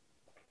cast.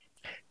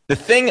 The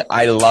thing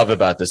I love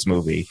about this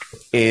movie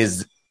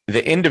is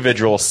the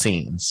individual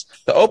scenes.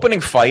 The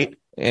opening fight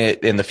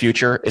in the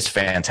future is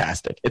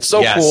fantastic. It's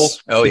so cool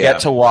to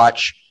get to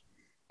watch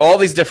all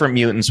these different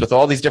mutants with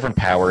all these different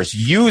powers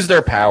use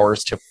their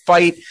powers to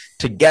fight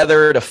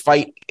together, to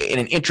fight in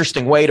an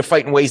interesting way, to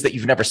fight in ways that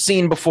you've never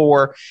seen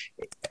before.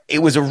 It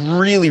was a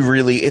really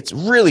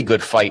really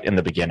good fight in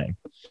the beginning.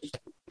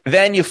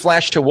 Then you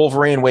flash to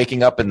Wolverine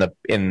waking up in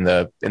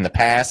the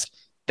past.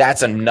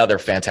 That's another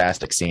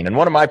fantastic scene. And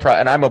one of my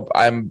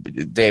I'm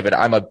David.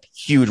 I'm a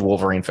huge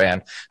Wolverine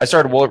fan. I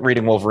started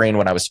reading Wolverine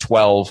when I was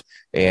 12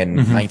 in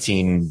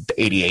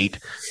 1988,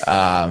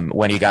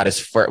 when he got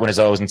his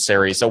O's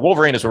series. So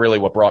Wolverine is really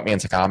what brought me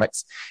into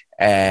comics.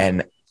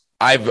 And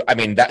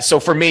so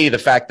for me, the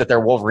fact that they're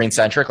Wolverine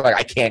centric, like,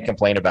 I can't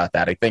complain about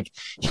that. I think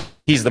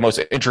he's the most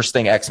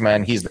interesting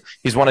X-Men. He's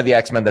one of the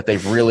X-Men that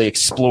they've really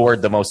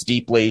explored the most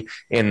deeply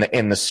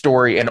in the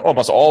story, and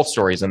almost all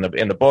stories in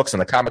the books and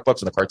the comic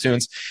books and the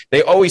cartoons.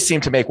 They always seem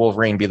to make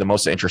Wolverine be the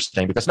most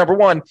interesting because, number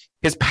one,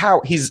 his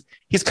power, he's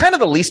kind of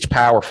the least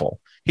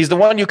powerful. He's the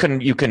one you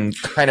can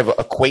kind of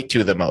equate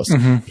to the most.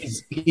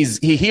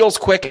 He heals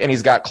quick and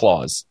he's got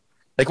claws.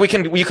 Like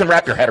you can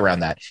wrap your head around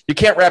that. You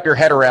can't wrap your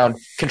head around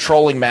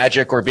controlling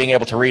magic or being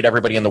able to read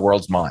everybody in the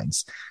world's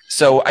minds.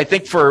 So I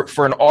think for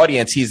an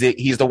audience, he's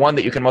the one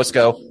that you can most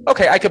go,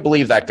 okay, I could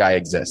believe that guy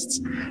exists.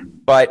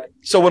 But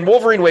so when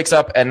Wolverine wakes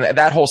up, and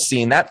that whole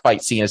scene, that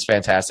fight scene is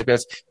fantastic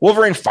because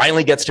Wolverine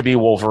finally gets to be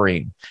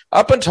Wolverine.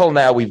 Up until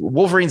now,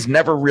 Wolverine's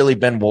never really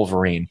been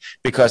Wolverine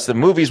because the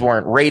movies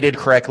weren't rated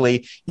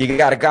correctly. You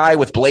got a guy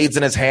with blades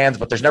in his hands,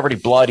 but there's never any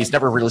blood. He's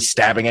never really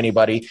stabbing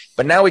anybody.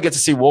 But now we get to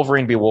see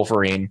Wolverine be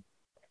Wolverine.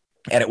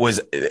 And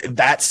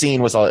that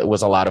scene was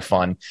a lot of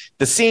fun.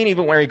 The scene,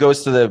 even where he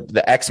goes to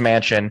the X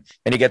mansion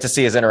and you get to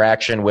see his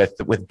interaction with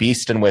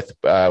Beast and with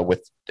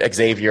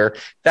Xavier,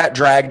 that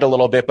dragged a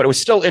little bit, but it was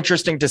still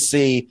interesting to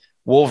see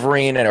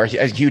Wolverine or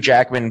Hugh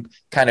Jackman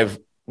kind of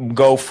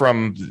go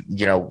from,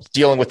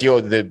 dealing with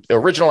the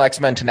original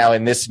X-Men to now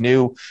in this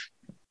new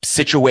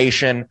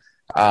situation.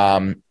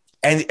 And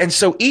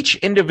so each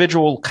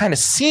individual kind of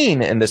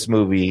scene in this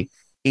movie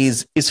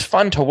is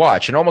fun to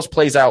watch and almost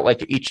plays out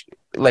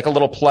like a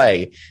little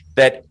play.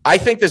 That I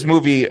think this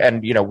movie,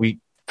 and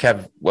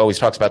Kev always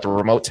talks about the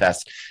remote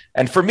test,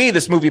 and for me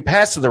this movie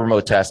passed the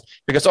remote test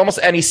because almost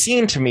any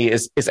scene to me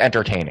is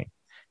entertaining,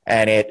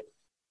 and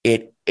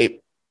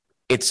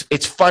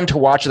it's fun to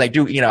watch. And they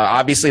do,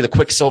 obviously the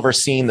Quicksilver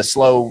scene, the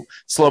slow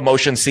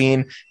motion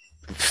scene,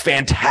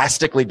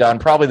 fantastically done,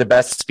 probably the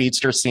best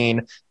speedster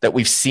scene that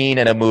we've seen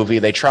in a movie.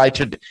 They tried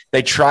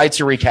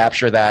to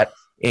recapture that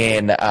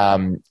in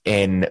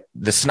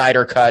the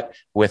Snyder cut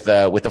with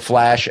the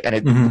Flash, and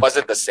it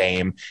wasn't the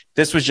same.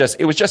 It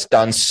was just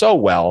done so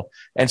well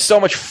and so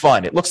much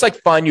fun. It looks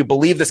like fun. You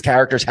believe this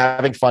character's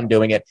having fun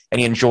doing it, and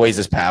he enjoys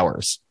his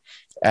powers.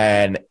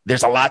 And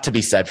there's a lot to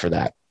be said for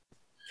that.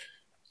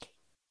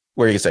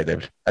 What are you gonna say,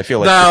 David? I feel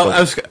like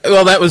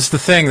that was the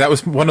thing. That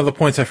was one of the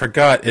points I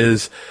forgot.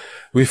 Is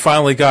we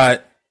finally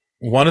got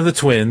one of the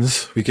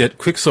twins. We get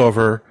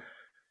Quicksilver.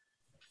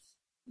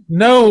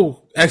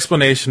 No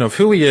explanation of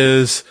who he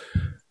is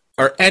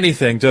or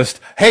anything. Just,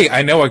 hey,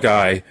 I know a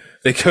guy.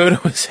 They go to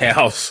his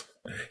house.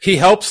 He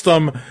helps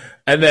them,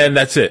 and then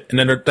that's it. And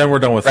then we're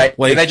done with it.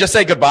 And they just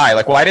say goodbye.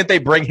 Like, why didn't they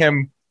bring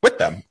him with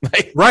them?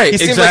 Right. He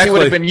seems like he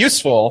would have been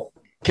useful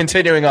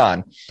continuing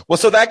on. Well,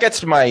 so that gets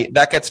to my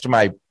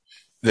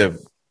the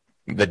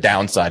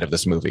downside of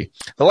this movie.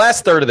 The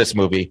last third of this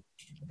movie,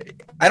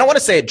 I don't want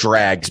to say it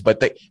drags, but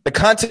the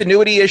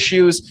continuity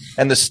issues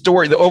and the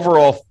story, the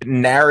overall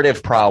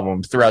narrative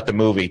problems throughout the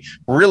movie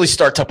really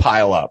start to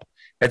pile up.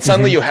 And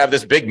suddenly you have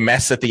this big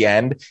mess at the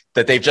end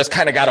that they've just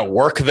kind of got to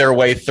work their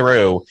way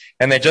through.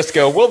 And they just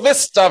go, well,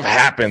 this stuff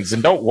happens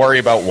and don't worry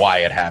about why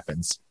it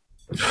happens.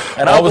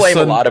 And I'll blame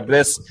a lot of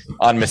this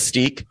on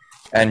Mystique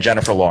and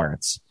Jennifer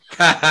Lawrence.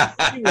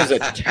 She was a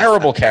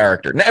terrible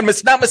character. And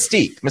it's not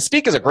Mystique.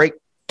 Mystique is a great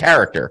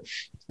character.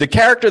 The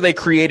character they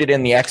created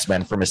in the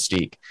X-Men for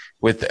Mystique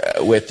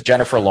with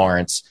Jennifer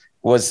Lawrence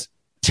was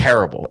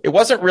terrible. It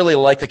wasn't really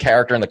like the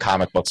character in the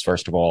comic books,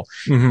 first of all.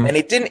 And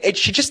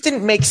she just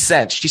didn't make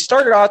sense. She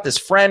started out this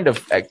friend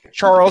of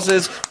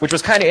Charles's, which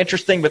was kind of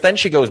interesting, but then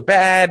she goes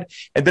bad,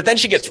 but then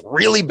she gets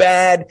really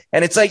bad.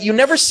 And it's like, you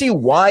never see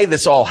why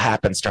this all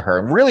happens to her.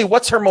 And really,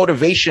 what's her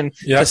motivation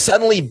to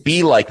suddenly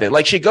be like that?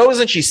 Like, she goes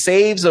and she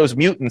saves those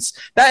mutants.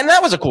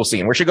 That was a cool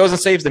scene where she goes and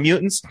saves the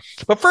mutants.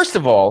 But first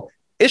of all,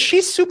 is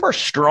she super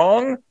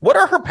strong? What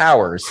are her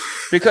powers?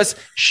 Because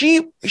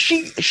she's a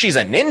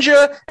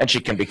ninja and she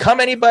can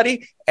become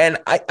anybody. And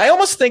I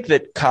almost think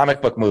that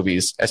comic book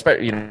movies,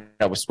 especially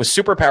with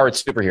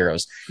superpowered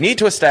superheroes, need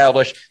to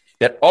establish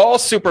that all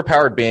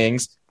superpowered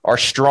beings are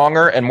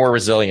stronger and more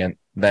resilient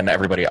than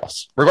everybody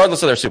else,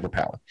 regardless of their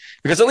superpower.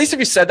 Because at least if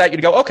you said that,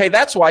 you'd go, okay,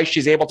 that's why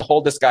she's able to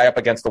hold this guy up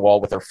against the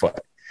wall with her foot.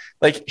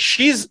 Like,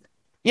 she's,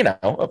 an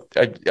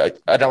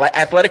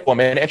athletic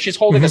woman, and she's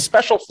holding a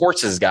special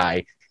forces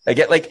guy.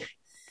 It's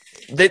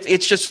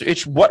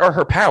what are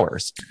her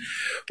powers?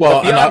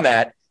 Well, but beyond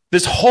that, the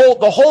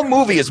whole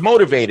movie is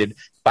motivated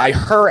by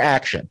her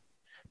action,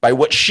 by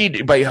what she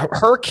did, by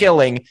her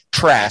killing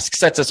Trask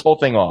sets this whole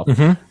thing off.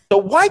 So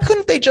why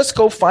couldn't they just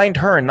go find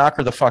her and knock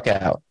her the fuck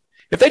out?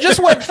 If they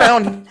just went and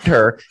found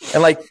her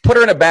and put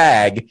her in a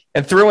bag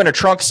and threw her in a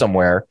trunk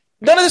somewhere,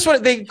 none of this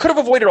they could have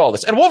avoided all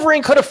this, and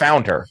Wolverine could have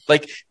found her.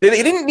 Like, they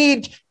didn't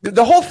need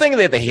the whole thing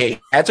that he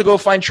had to go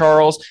find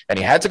Charles and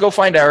he had to go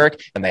find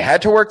Eric and they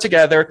had to work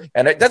together.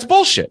 And that's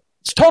bullshit.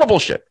 It's total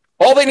bullshit.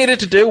 All they needed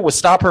to do was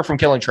stop her from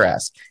killing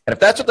Trask. And if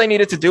that's what they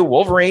needed to do,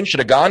 Wolverine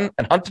should have gone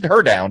and hunted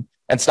her down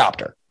and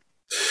stopped her.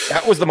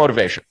 That was the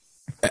motivation.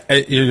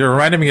 You're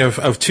reminding me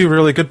of two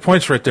really good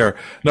points right there.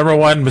 Number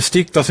one,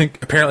 Mystique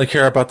doesn't apparently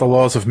care about the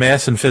laws of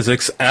mass and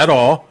physics at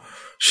all.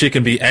 She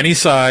can be any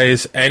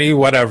size, any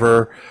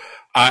whatever.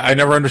 I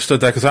never understood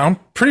that because I'm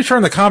pretty sure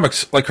in the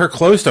comics, her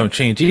clothes don't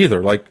change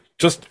either.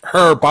 Just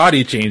her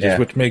body changes,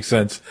 which makes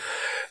sense.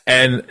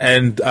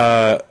 And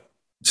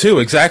two,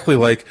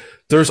 exactly,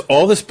 there's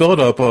all this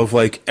buildup of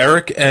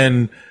Eric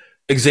and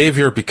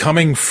Xavier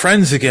becoming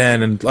friends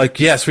again. And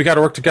yes, we got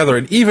to work together.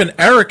 And even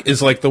Eric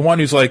is the one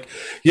who's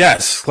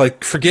yes,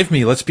 forgive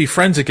me. Let's be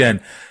friends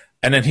again.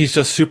 and then he's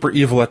just super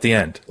evil at the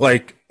end.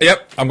 Like,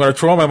 yep, I'm going to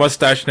twirl my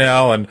mustache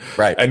now and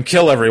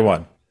kill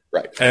everyone.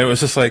 Right. And it was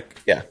just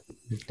like, yeah.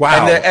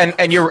 Wow.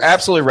 And you're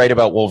absolutely right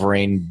about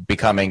Wolverine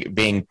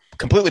being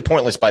completely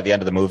pointless by the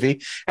end of the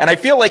movie. And I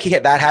feel like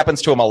that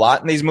happens to him a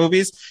lot in these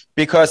movies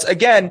because,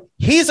 again,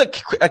 he's a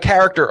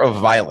character of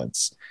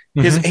violence.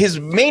 His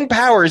main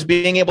power is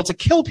being able to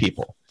kill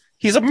people.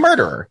 He's a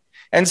murderer.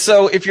 And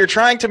so if you're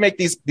trying to make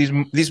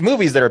these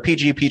movies that are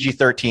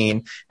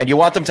PG-13, and you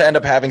want them to end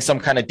up having some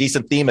kind of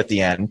decent theme at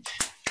the end,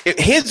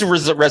 his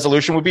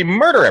resolution would be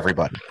murder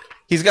everybody.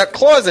 He's got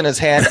claws in his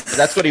hand.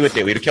 That's what he would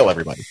do. He would kill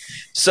everybody.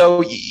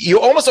 So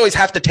you almost always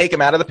have to take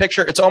him out of the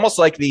picture. It's almost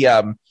like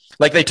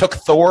like they took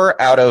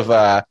Thor out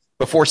of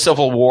before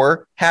Civil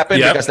War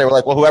happened because they were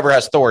like, well, whoever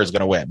has Thor is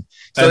going to win.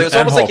 So it's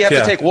almost like you have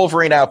to take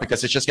Wolverine out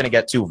because it's just going to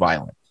get too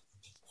violent.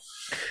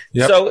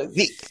 Yep. So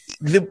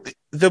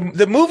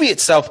the movie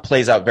itself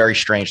plays out very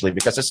strangely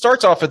because it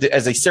starts off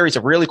as a series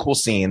of really cool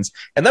scenes.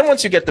 And then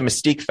once you get the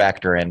mystique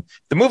factor in,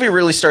 the movie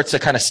really starts to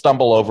kind of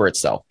stumble over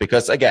itself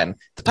because, again,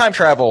 the time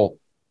travel,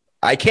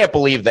 I can't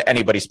believe that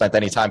anybody spent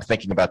any time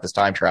thinking about this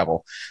time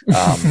travel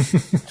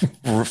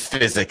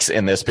physics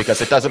in this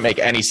because it doesn't make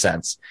any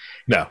sense.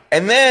 No.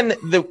 And then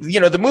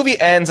the movie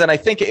ends, and I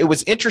think it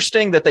was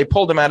interesting that they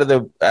pulled him out of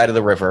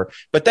the river.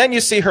 But then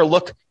you see her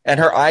look, and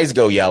her eyes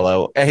go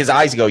yellow, and his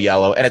eyes go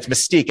yellow, and it's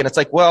Mystique, and it's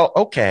like, well,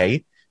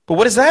 okay, but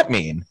what does that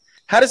mean?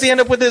 How does he end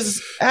up with his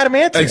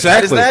adamantium?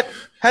 Exactly.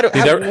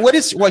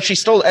 She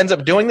still ends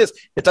up doing this?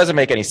 It doesn't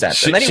make any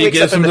sense. And then he wakes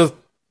up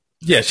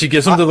she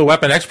gives him to the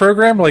Weapon X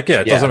program. Like,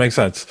 it doesn't make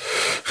sense.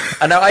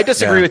 Now, I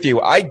disagree with you.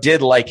 I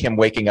did like him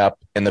waking up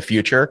in the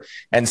future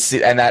and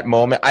that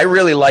moment. I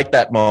really like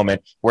that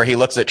moment where he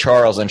looks at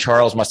Charles and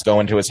Charles must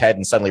go into his head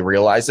and suddenly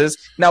realizes.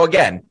 Now,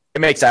 again,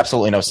 it makes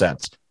absolutely no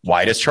sense.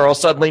 Why does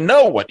Charles suddenly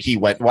know what he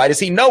went? Why does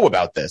he know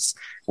about this?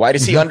 Why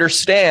does he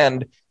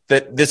understand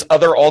that this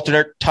other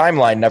alternate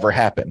timeline never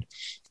happened?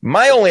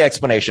 My only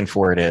explanation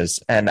for it is,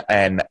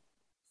 and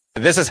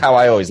this is how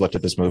I always looked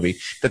at this movie,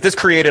 that this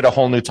created a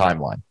whole new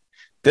timeline.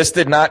 This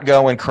did not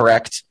go and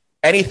correct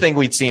anything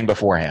we'd seen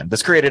beforehand.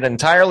 This created an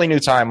entirely new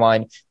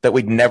timeline that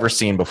we'd never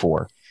seen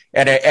before,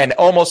 and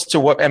almost to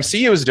what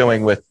MCU is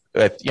doing with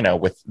the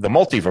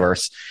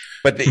multiverse.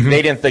 But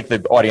they didn't think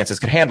the audiences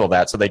could handle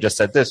that, so they just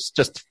said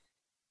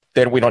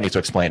then we don't need to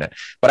explain it.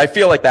 But I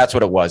feel like that's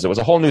what it was. It was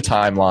a whole new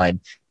timeline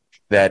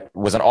that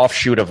was an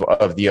offshoot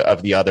of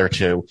the other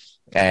two,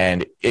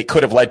 and it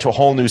could have led to a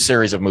whole new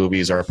series of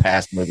movies or a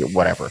past movie,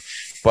 whatever.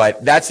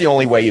 But that's the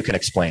only way you can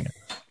explain it.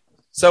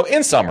 So,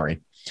 in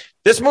summary,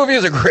 this movie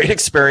is a great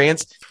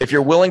experience if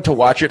you're willing to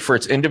watch it for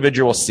its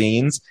individual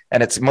scenes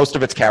and most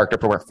of its character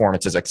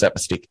performances, except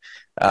Mystique.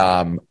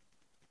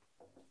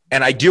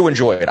 And I do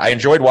enjoy it. I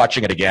enjoyed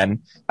watching it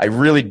again.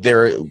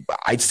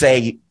 I'd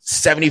say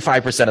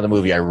 75% of the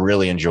movie I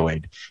really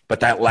enjoyed,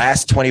 but that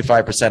last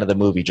 25% of the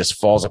movie just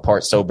falls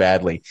apart so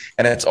badly.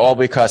 And it's all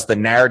because the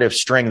narrative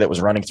string that was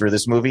running through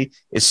this movie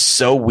is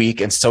so weak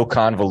and so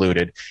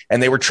convoluted.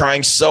 And they were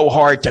trying so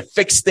hard to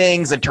fix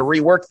things and to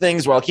rework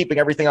things while keeping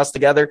everything else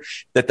together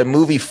that the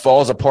movie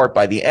falls apart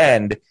by the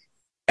end.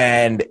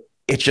 And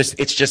it's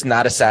just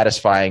not a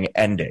satisfying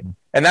ending.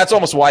 And that's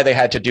almost why they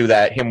had to do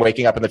that, him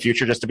waking up in the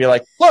future, just to be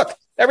like, look,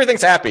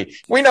 everything's happy.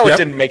 We know it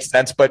didn't make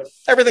sense, but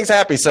everything's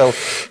happy. So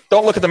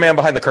don't look at the man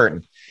behind the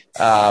curtain.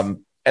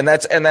 And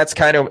that's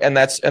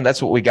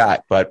what we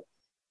got. But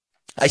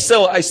I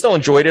still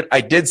enjoyed it.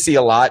 I did see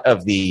a lot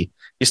of you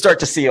start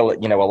to see a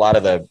lot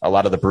of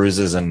the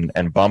bruises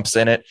and bumps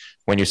in it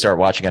when you start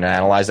watching and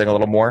analyzing a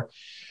little more.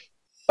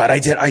 But I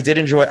did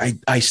enjoy it.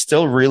 I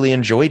still really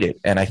enjoyed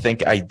it. And I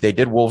think they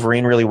did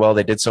Wolverine really well.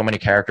 They did so many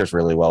characters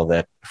really well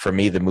that for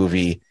me, the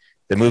movie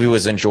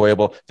was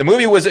enjoyable. The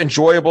movie was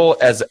enjoyable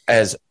as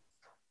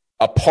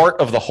a part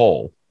of the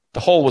whole. The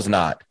whole was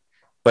not,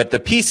 but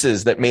the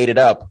pieces that made it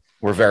up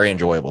were very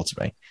enjoyable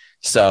to me.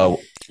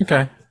 So,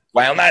 okay.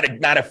 While not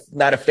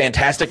a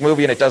fantastic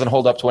movie and it doesn't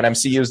hold up to what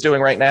MCU is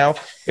doing right now,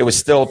 it was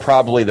still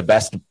probably the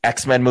best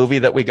X-Men movie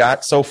that we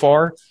got so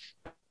far.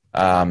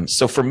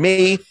 So for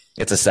me,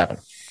 it's a 7.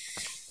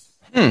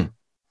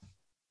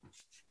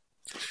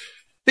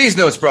 These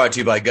notes brought to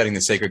you by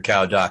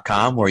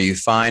guttingthesacredcow.com, where you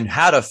find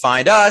how to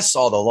find us,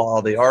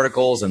 all the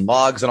articles and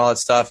logs and all that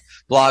stuff,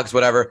 blogs,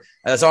 whatever.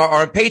 And that's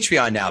our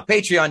Patreon now,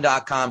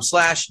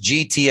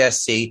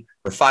 patreon.com/GTSC.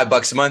 For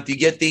 $5 a month, you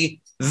get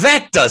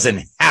That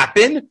Doesn't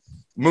Happen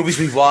movies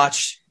we've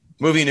watched,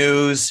 movie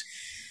news,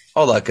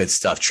 all that good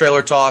stuff.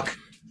 Trailer talk.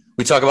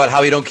 We talk about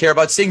how we don't care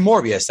about seeing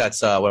Morbius.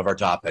 That's one of our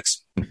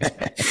topics.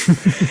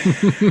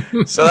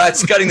 So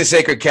that's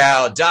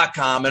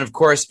guttingthesacredcow.com. And of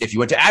course, if you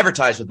want to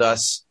advertise with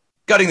us,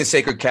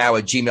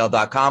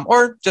 guttingthesacredcow@gmail.com,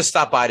 or just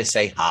stop by to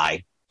say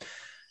hi.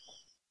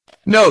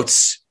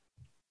 Notes.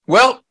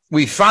 Well,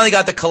 we finally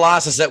got the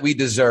Colossus that we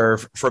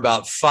deserve for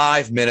about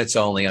 5 minutes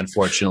only,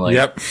 unfortunately.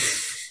 Yep.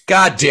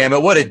 God damn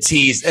it, what a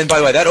tease. And by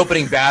the way, that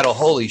opening battle,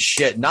 holy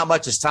shit, not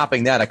much is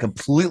topping that. I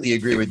completely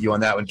agree with you on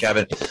that one,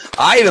 Kevin.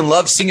 I even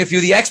love seeing a few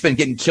of the X-Men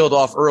getting killed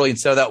off early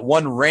instead of that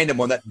one random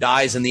one that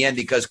dies in the end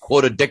because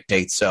quota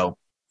dictates. So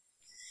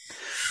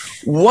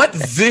What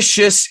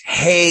vicious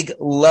Hague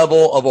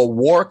level of a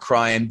war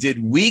crime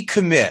did we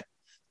commit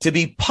to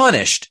be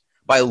punished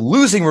by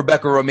losing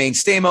Rebecca Romaine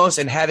Stamos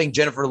and having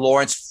Jennifer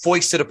Lawrence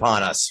foisted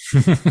upon us?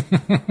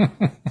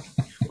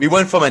 We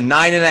went from a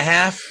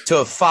 9.5 to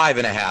a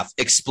 5.5.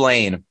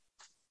 Explain.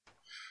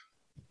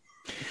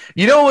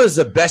 You know what was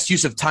the best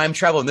use of time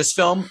travel in this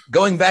film?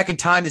 Going back in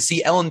time to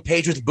see Ellen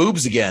Page with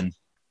boobs again.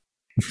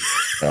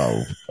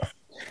 I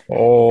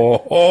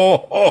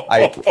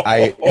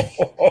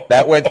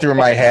that went through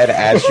my head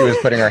as she was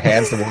putting her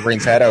hands to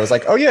Wolverine's head. I was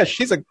like, oh yeah,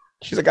 she's a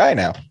guy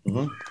now.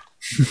 Mm-hmm.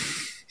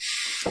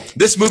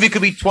 This movie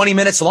could be 20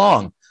 minutes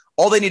long.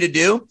 All they need to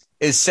do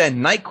is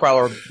send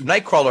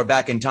Nightcrawler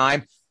back in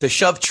time to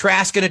shove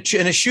Trask in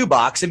a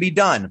shoebox and be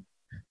done.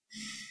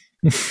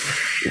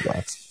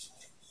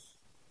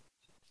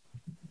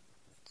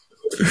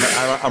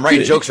 I'm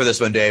writing jokes for this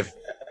one, Dave.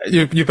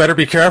 You better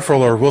be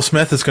careful, or Will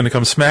Smith is going to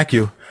come smack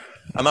you.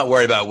 I'm not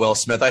worried about Will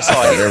Smith. I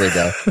saw it. There we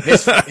go.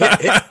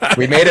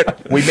 We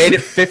made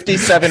it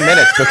 57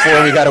 minutes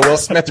before we got a Will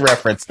Smith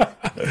reference.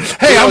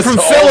 Hey, I'm from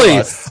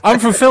Philly. I'm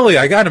from Philly.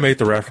 I got to make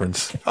the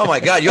reference. Oh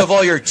my God, you have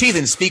all your teeth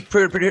and speak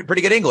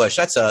pretty good English.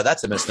 That's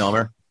a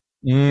misnomer.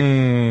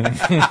 That's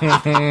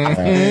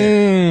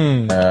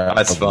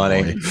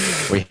funny.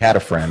 We had a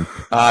friend.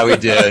 We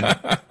did.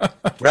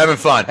 We're having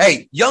fun.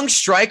 Hey, young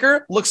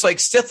Stryker looks like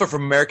Stifler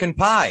from American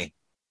Pie.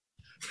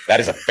 That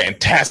is a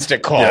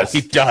fantastic call. Yes. He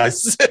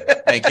does.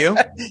 Thank you.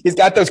 He's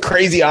got those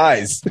crazy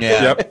eyes.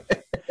 Yeah.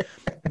 Yep.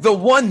 The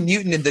one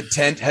mutant in the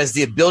tent has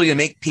the ability to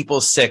make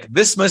people sick.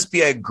 This must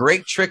be a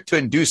great trick to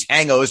induce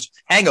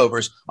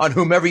hangovers on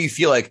whomever you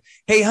feel like.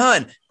 Hey,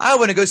 hon, I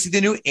want to go see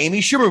the new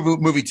Amy Schumer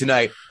movie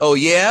tonight. Oh,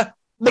 yeah?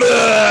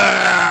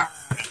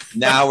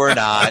 Now we're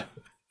not.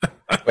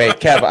 Wait,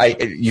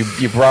 Kev,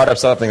 you brought up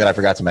something that I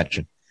forgot to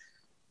mention.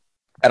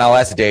 And I'll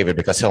ask David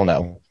because he'll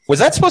know. Was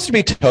that supposed to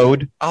be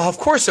Toad? Oh, of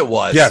course it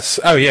was. Yes.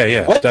 Oh,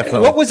 yeah,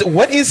 definitely.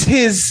 What is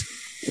his...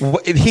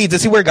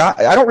 does he wear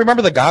I don't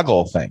remember the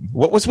goggle thing.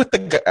 What was with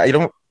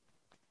the...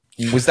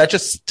 Was that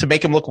just to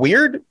make him look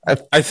weird?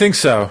 I think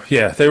so.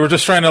 Yeah. They were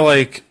just trying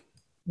to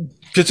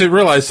because they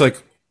realized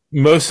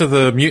most of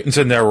the mutants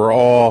in there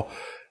were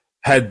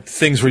had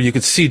things where you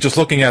could see just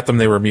looking at them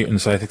they were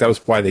mutants. I think that was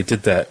why they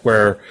did that.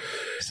 Weird.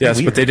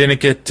 But they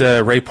didn't get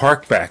Ray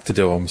Park back to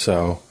do them.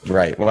 So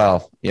right.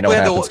 Well, you know what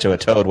happens to a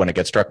toad when it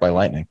gets struck by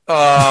lightning.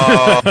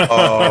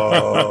 Oh,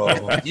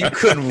 you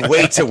couldn't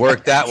wait to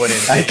work that one in,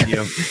 did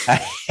you?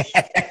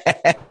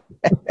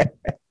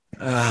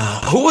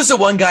 Who was the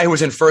one guy who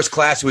was in First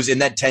Class who was in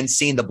that 10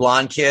 scene? The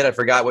blonde kid. I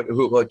forgot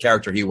what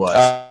character he was.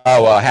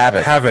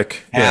 Havoc. Havoc.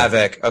 Yeah.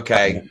 Havoc.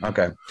 Okay.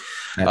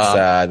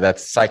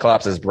 That's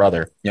Cyclops'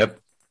 brother. Yep.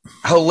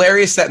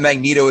 Hilarious that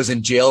Magneto is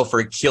in jail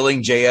for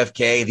killing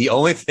JFK. The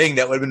only thing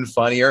that would have been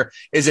funnier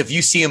is if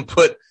you see him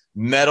put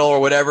metal or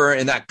whatever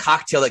in that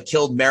cocktail that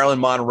killed Marilyn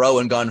Monroe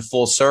and gone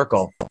full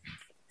circle.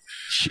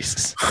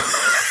 Jesus.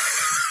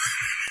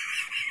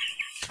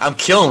 I'm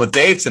killing with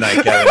Dave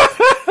tonight, Kevin.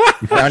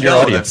 You found your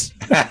audience.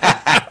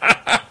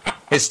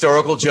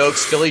 Historical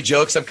jokes, Philly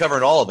jokes. I'm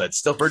covering all of it.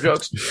 Stifler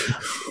jokes.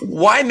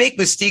 Why make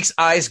Mystique's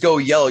eyes go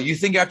yellow? You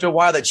think after a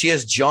while that she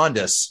has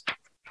jaundice.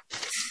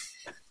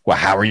 Well,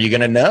 how are you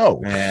going to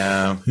know?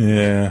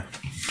 Yeah.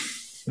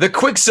 The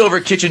Quicksilver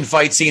kitchen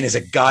fight scene is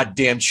a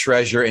goddamn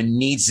treasure and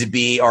needs to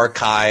be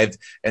archived.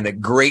 And the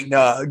great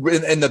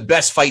and the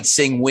best fight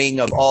scene wing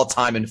of all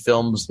time in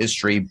film's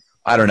history.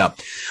 I don't know.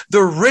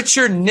 The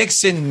Richard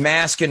Nixon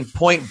mask in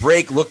Point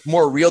Break looked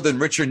more real than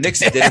Richard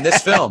Nixon did in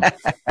this film.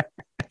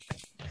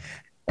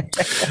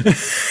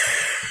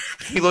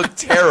 He looked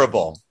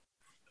terrible.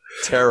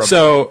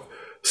 So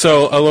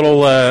a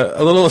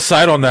little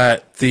aside on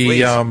that.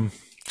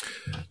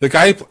 The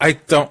guy, I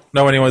don't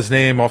know anyone's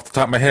name off the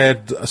top of my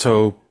head,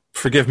 so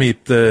forgive me.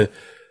 The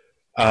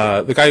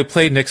guy who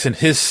played Nixon,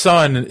 his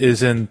son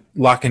is in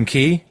Lock and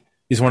Key.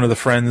 He's one of the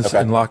friends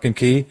in Lock and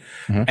Key,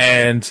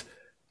 and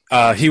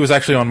he was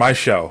actually on my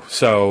show.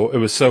 So it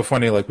was so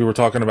funny. We were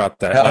talking about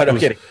that. No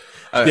kidding.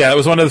 Yeah, it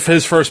was one of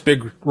his first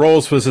big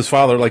roles. Was his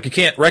father? You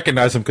can't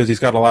recognize him because he's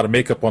got a lot of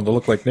makeup on to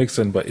look like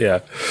Nixon. But yeah,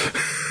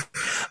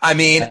 I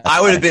mean,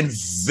 I would have been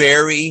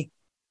very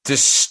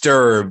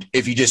disturbed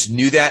if you just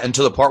knew that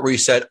until the part where you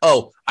said,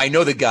 "Oh, I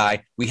know the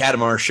guy. We had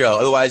him on our show."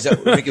 Otherwise, that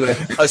would make you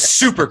a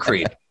super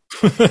creep.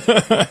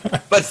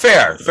 But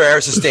fair,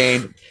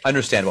 sustained,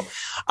 understandable.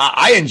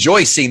 I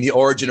enjoy seeing the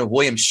origin of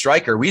William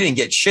Stryker. We didn't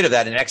get shit of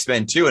that in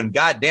X-Men 2, and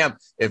goddamn,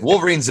 if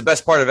Wolverine's the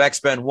best part of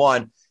X-Men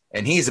 1,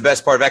 and he's the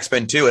best part of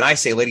X-Men 2, and I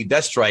say Lady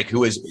Deathstrike,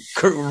 who is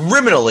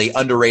criminally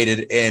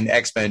underrated in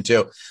X-Men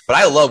 2. But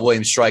I love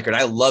William Stryker, and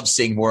I love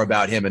seeing more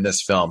about him in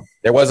this film.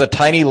 There was a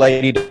tiny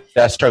Lady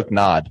Deathstroke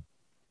nod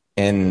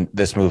in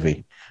this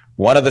movie.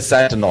 One of the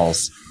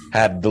Sentinels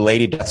had the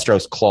Lady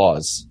Deathstroke's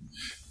claws.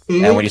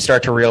 Mm-hmm. And when you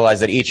start to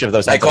realize that each of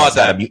those Sentinels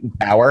had a mutant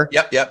power,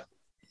 yep,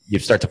 you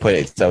start to put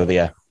it. So,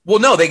 yeah. Well,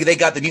 no, they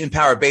got the mutant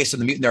power based on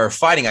the mutant they were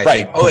fighting, I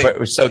think. Oh, wait.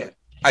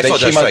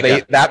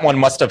 That one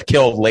must have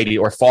killed Lady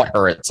or fought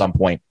her at some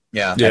point.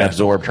 Yeah. And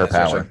absorbed her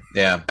power.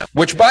 Yeah.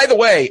 Which, by the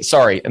way,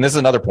 sorry, and this is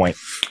another point.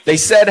 They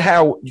said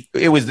how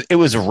it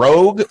was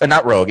Rogue,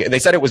 not Rogue. They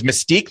said it was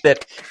Mystique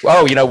that,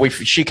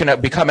 she can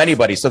become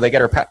anybody, so they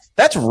get her power.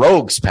 That's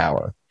Rogue's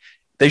power.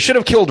 They should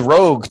have killed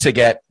Rogue to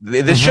get.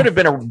 This should have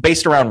been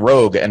based around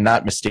Rogue and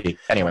not Mystique.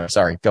 Anyway,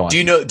 sorry. Go on. Do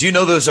you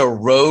know there's a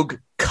Rogue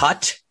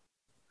cut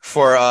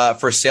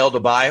for sale to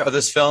buy of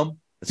this film?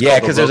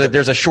 Because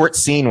there's a short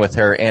scene with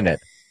her in it.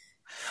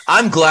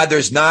 I'm glad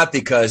there's not,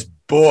 because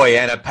boy,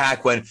 Anna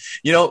Paquin,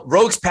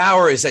 Rogue's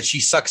power is that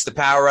she sucks the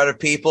power out of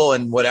people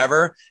and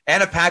whatever.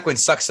 Anna Paquin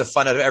sucks the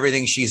fun out of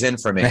everything she's in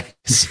for me.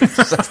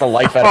 Sucks the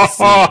life out of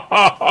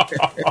the scene.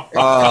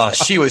 Oh,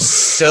 she was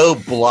so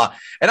blah.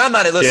 And I'm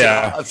not,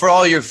 listen, for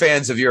all your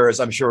fans of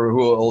yours, I'm sure who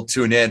will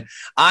tune in,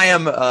 I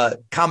am a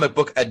comic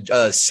book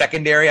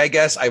secondary, I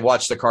guess. I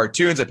watch the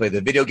cartoons. I play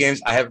the video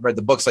games. I haven't read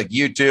the books like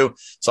you two.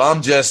 So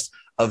I'm just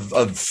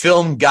a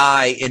film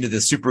guy into the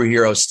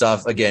superhero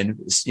stuff. Again,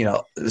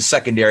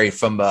 secondary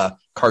from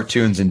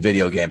cartoons and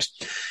video games.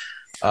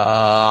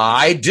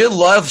 I did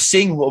love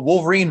seeing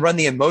Wolverine run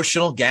the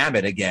emotional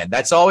gamut again.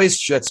 That's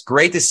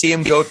great to see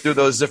him go through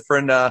those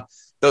different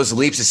those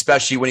leaps,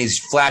 especially when he's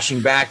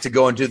flashing back to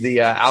go into the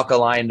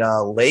alkaline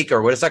lake,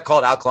 or what is that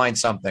called? Alkaline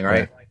something,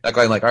 right? Yeah.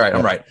 Alkaline lake. All right,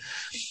 I'm right.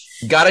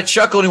 Got a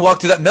chuckle when he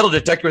walked through that metal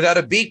detector without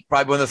a beat.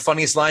 Probably one of the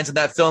funniest lines in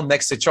that film,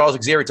 next to Charles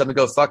Xavier telling him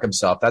to go fuck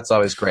himself. That's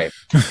always great.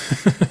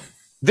 And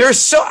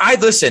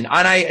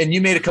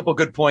you made a couple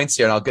good points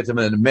here, and I'll get to them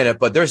in a minute.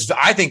 But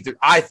I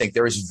think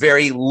there is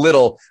very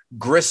little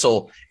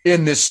gristle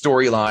in this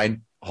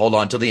storyline. Hold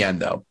on till the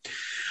end, though.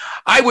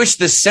 I wish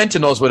the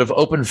Sentinels would have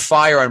opened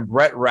fire on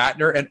Brett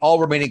Ratner and all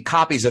remaining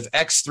copies of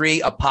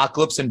X3,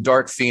 Apocalypse, and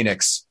Dark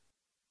Phoenix.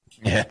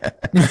 Yeah.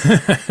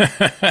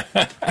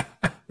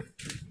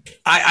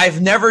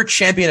 I've never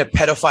championed a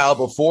pedophile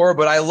before,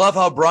 but I love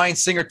how Bryan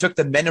Singer took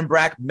the Men in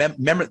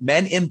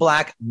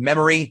Black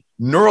memory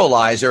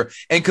neuralizer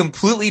and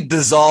completely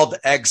dissolved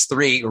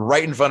X3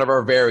 right in front of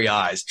our very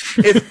eyes.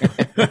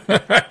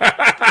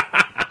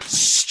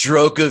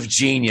 Stroke of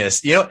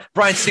genius.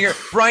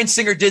 Bryan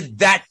Singer did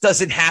That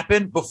Doesn't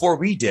Happen before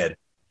we did.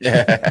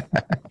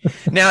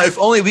 Now, if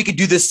only we could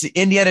do this to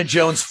Indiana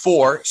Jones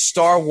 4,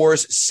 Star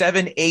Wars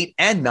 7, 8,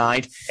 and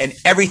 9, and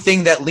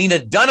everything that Lena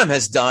Dunham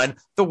has done,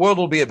 the world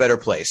will be a better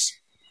place.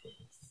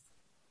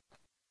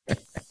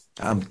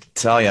 I'm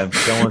telling you, I'm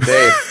going with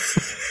Dave.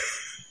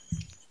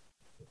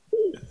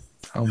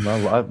 Oh,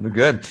 no,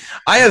 good.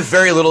 I have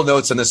very little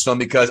notes on this film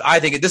because I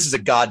think this is a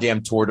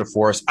goddamn tour de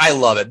force. I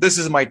love it. This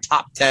is my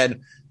top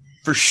 10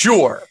 for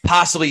sure,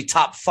 possibly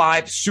top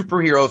 5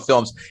 superhero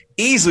films.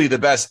 Easily the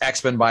best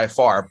X-Men by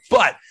far.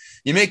 But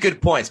you make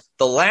good points.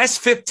 The last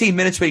 15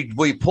 minutes where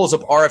he pulls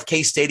up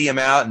RFK Stadium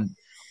out and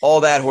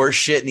all that horse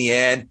shit in the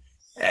end,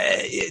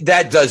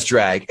 that does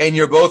drag. And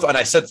you're both, and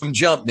I said from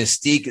jump,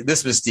 Mystique,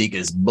 this Mystique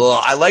is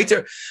blah. I liked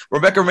her.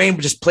 Rebecca Rain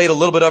just played a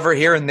little bit of her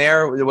here and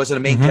there. It wasn't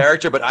a main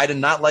character, but I did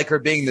not like her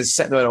being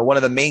one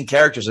of the main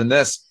characters in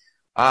this.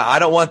 I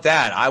don't want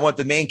that. I want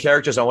the main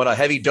characters. I want a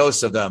heavy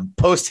dose of them.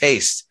 Post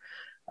haste.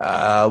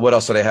 What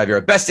else did I have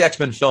here? Best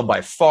X-Men film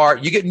by far.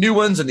 You get new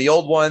ones and the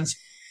old ones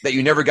that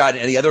you never got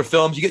in any other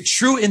films. You get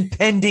true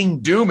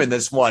impending doom in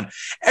this one.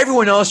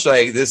 Everyone else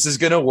like, this is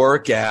going to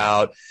work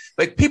out.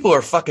 Like, people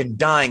are fucking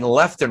dying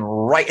left and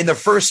right in the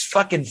first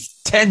fucking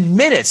 10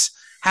 minutes.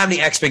 How many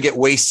X-Men get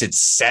wasted?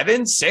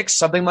 7, 6,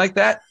 something like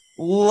that.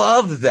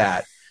 Love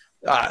that.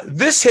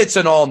 This hits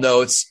on all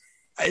notes.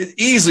 It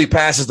easily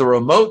passes the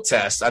remote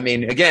test. I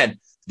mean, again,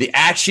 the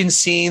action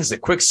scenes, the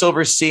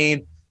Quicksilver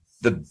scene,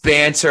 the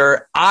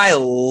banter. I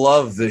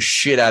love the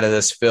shit out of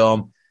this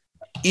film.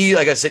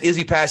 Like I said,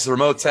 easily passes the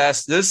remote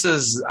test. This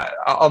is,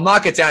 I'll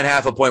knock it down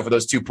half a point for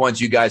those 2 points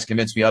you guys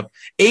convinced me of.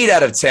 8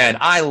 out of 10.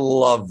 I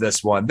love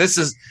this one. This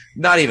is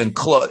not even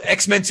close.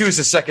 X-Men 2 is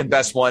the second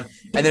best one.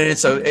 And then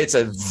it's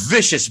a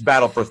vicious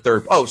battle for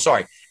third. Oh,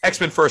 sorry.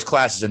 X-Men First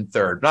Class is in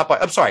third.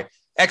 I'm sorry.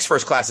 X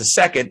First Class is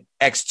second.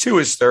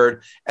 X2 is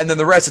third. And then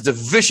the rest, it's a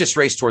vicious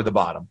race toward the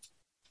bottom.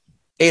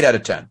 8 out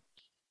of 10.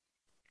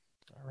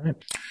 All right.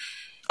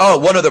 Oh,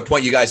 one other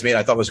point you guys made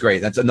I thought was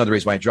great. That's another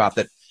reason why I dropped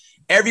it.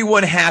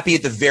 Everyone happy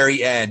at the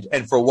very end.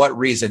 And for what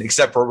reason?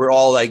 Except for we're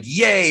all like,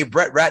 yay,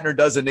 Brett Ratner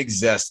doesn't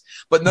exist.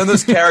 But none of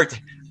those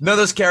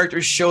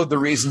characters showed the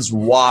reasons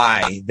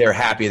why they're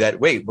happy that,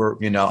 wait,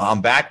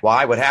 I'm back.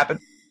 Why? What happened?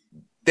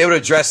 They would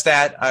address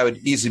that. I would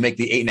easily make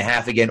the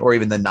 8.5 again, or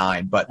even the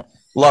 9, but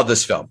love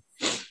this film.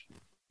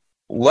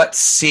 Let's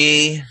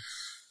see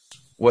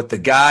what the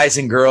guys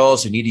and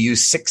girls who need to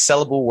use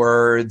 6-syllable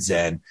words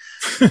and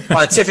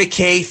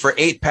pontificate for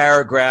 8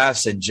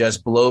 paragraphs and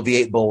just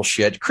bloviate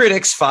bullshit.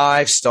 Critics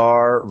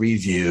 5-star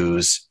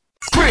reviews.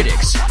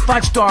 Critics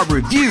 5-star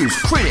reviews.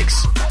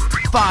 Critics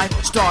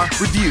 5-star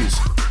reviews.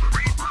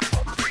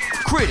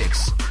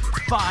 Critics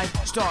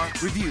 5-star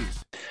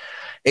reviews.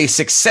 A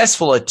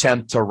successful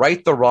attempt to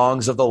right the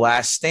wrongs of The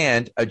Last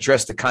Stand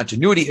addressed the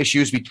continuity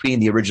issues between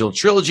the original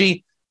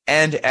trilogy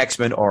and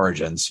X-Men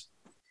Origins.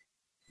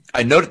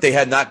 I noted they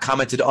had not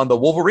commented on the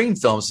Wolverine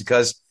films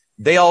because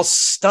they all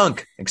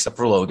stunk except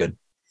for Logan.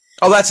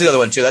 Oh, that's the other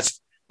one too. That's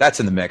That's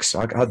in the mix.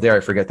 How dare I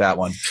forget that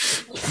one?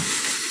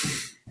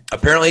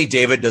 Apparently,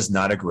 David does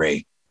not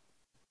agree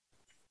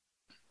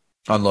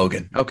on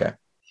Logan. Okay.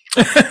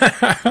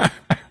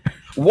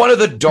 One of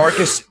the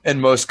darkest and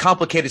most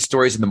complicated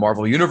stories in the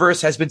Marvel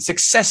Universe has been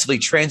successfully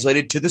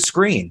translated to the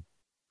screen.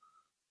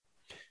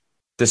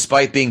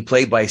 Despite being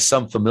plagued by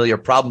some familiar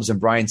problems in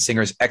Bryan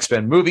Singer's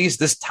X-Men movies,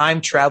 this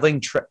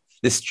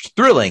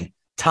thrilling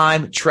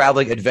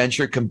time-traveling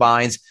adventure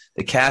combines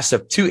the cast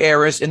of two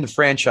eras in the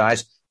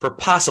franchise for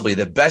possibly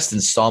the best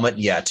installment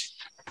yet.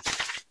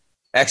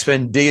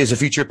 X-Men Days of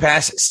Future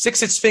Past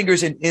sticks its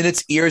fingers in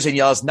its ears and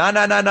yells, nah,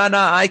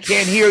 I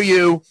can't hear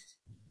you,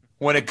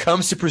 when it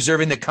comes to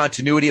preserving the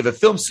continuity of a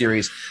film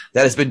series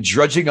that has been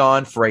drudging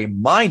on for a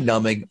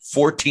mind-numbing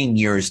 14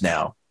 years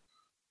now.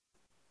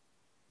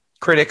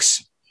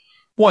 Critics,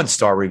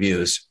 1-star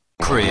reviews.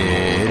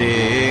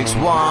 Critics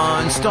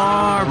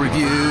 1-star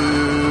reviews.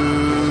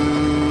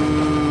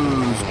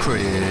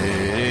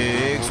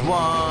 Critics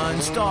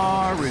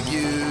 1-star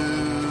reviews.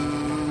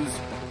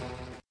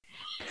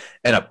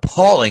 An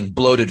appalling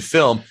bloated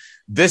film.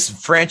 This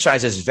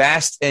franchise is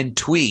vast and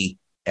twee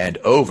and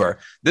over.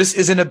 This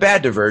isn't a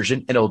bad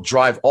diversion, and it'll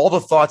drive all the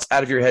thoughts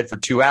out of your head for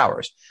 2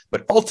 hours.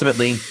 But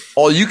ultimately,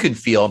 all you can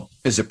feel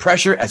is the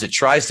pressure as it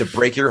tries to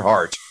break your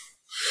heart.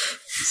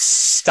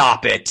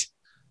 Stop it.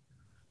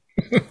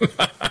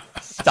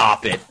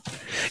 Stop it.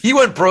 You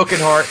went Broken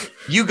Heart.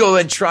 You go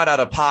and trot out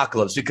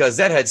Apocalypse because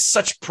that had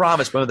such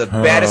promise. One of the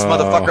baddest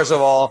motherfuckers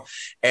of all.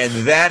 And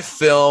that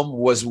film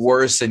was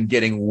worse than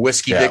getting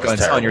whiskey dick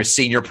on your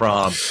senior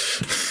prom.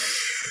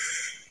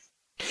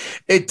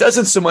 It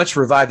doesn't so much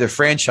revive the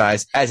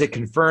franchise as it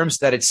confirms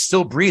that it's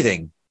still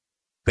breathing.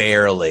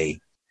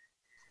 Barely.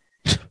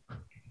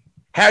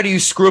 How do you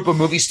screw up a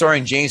movie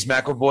starring James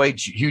McAvoy,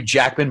 Hugh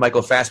Jackman,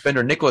 Michael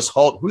Fassbender, Nicholas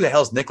Hoult? Who the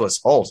hell's Nicholas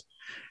Hoult?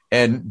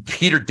 And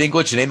Peter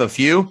Dinklage, to name a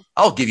few?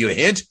 I'll give you a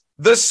hint.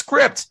 The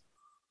script.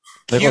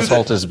 Nicholas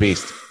Hoult is a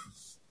beast.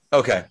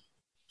 Okay.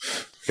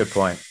 Good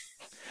point.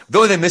 The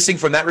only thing missing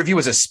from that review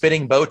was a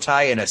spinning bow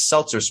tie and a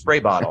seltzer spray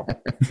bottle.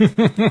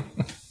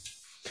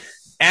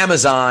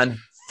 Amazon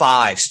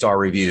 5-star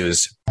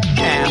reviews.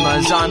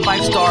 Amazon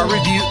 5-star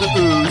reviews.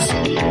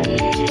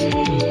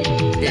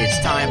 It's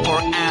time for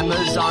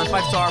Amazon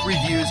 5-star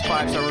reviews.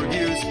 5-star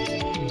reviews.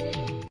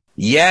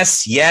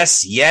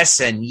 Yes,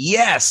 and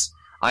yes.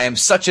 I am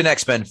such an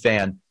X-Men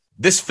fan.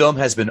 This film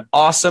has been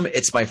awesome.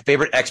 It's my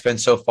favorite X-Men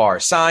so far.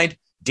 Signed,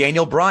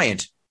 Daniel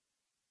Bryant.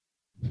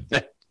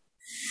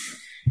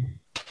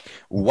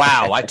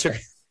 Wow, I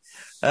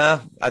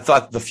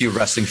thought the few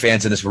wrestling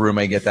fans in this room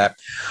may get that.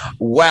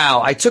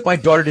 Wow, I took my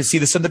daughter to see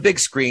this on the big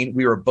screen.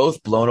 We were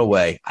both blown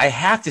away. I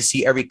have to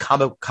see every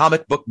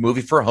comic book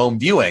movie for home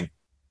viewing.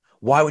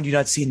 Why would you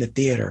not see in the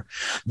theater?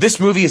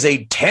 This movie is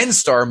a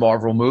 10-star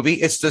Marvel movie.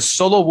 It's the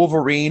solo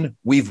Wolverine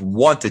we've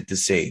wanted to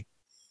see.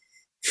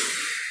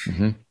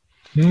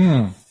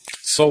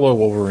 Solo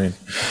Wolverine.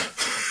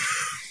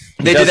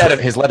 They did that.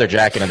 His leather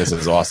jacket in this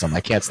is awesome.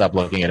 I can't stop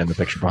looking at it in the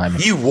picture behind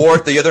me. You wore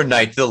it the other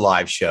night to the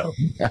live show.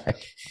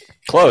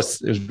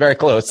 Close. It was very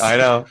close. I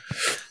know.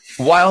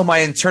 While my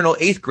internal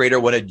 8th grader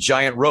wanted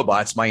giant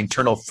robots, my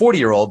internal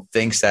 40-year-old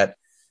thinks that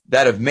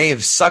may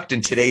have sucked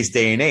in today's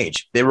day and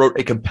age. They wrote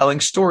a compelling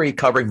story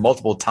covering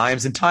multiple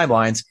times and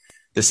timelines,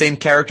 the same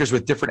characters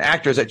with different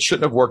actors that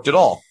shouldn't have worked at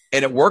all.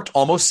 And it worked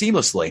almost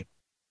seamlessly.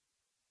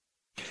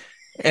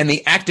 And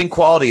the acting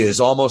quality is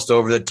almost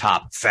over the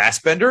top.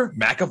 Fassbender,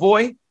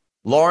 McAvoy,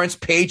 Lawrence,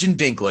 Page, and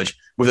Dinklage,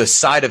 with a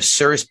side of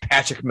Sir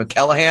Patrick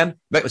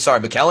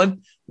McKellen.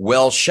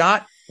 Well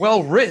shot,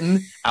 well written,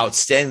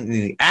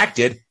 outstandingly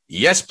acted.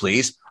 Yes,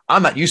 please.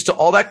 I'm not used to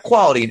all that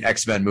quality in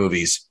X-Men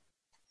movies.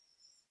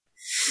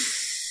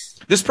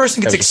 This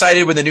person gets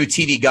excited when the new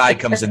TV guide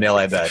comes in mail,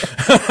 I bet.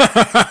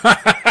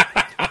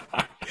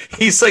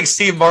 He's like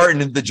Steve Martin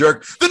and the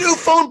jerk. The new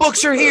phone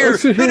books are here.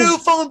 The new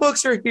phone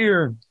books are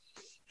here.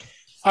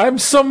 I'm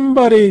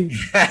somebody.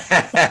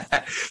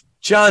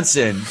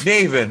 Johnson,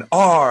 Naven,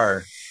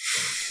 R.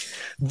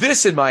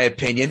 This, in my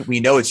opinion, we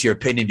know it's your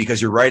opinion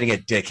because you're writing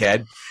it,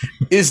 dickhead,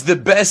 is the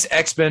best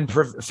X-Men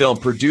film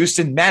produced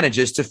and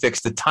manages to fix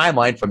the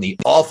timeline from the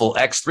awful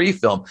X3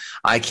 film.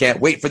 I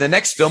can't wait for the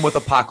next film with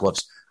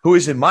Apocalypse, who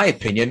is, in my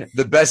opinion,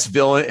 the best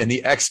villain in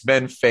the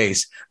X-Men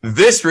face.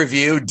 This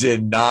review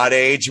did not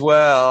age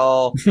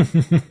well.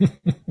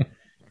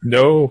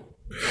 No.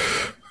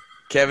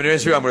 Kevin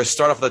Israel, I'm going to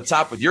start off at the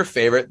top with your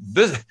favorite,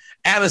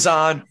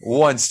 Amazon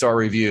 1-star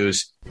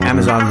reviews.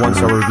 Amazon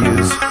 1-star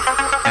reviews.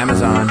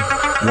 Amazon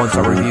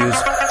 1-star reviews.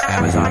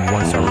 Amazon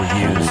 1-star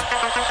reviews.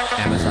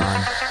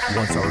 Amazon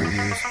 1-star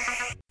reviews.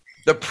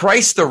 The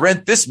price to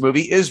rent this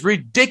movie is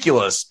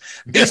ridiculous.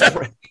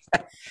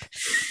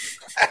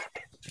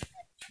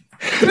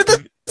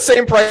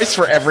 Same price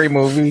for every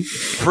movie.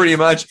 Pretty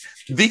much.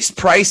 These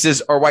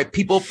prices are why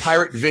people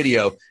pirate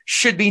video.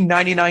 Should be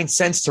 99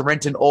 cents to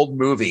rent an old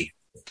movie.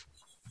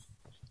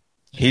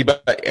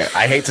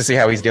 I hate to see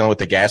how he's dealing with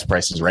the gas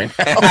prices right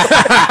now.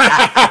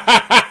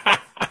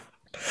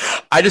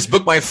 I just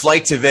booked my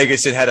flight to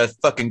Vegas and had a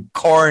fucking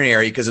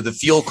coronary because of the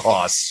fuel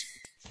costs.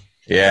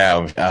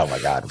 Yeah. Oh my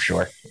God, I'm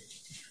sure.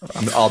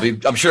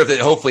 I'm sure that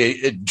hopefully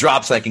it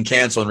drops, I can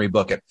cancel and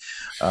rebook it.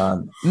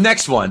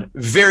 Next one,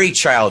 very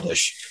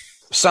childish.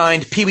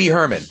 Signed, Pee Wee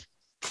Herman.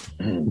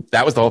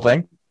 That was the whole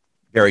thing?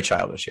 Very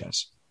childish,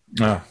 yes.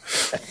 Oh.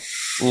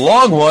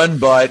 Long one,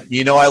 but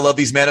I love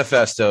these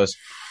manifestos.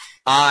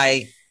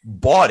 I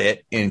bought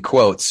it, in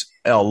quotes,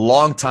 a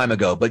long time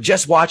ago, but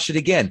just watched it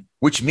again,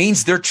 which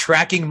means they're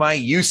tracking my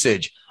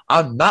usage.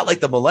 I'm not like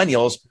the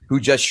millennials who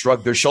just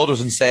shrug their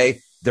shoulders and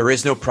say, there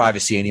is no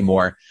privacy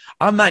anymore.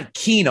 I'm not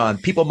keen on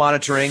people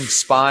monitoring,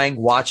 spying,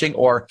 watching,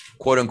 or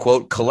quote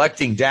unquote,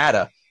 collecting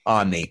data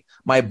on me.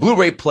 My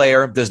Blu-ray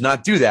player does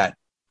not do that,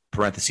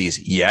 parentheses,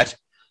 yet.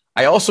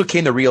 I also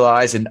came to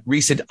realize in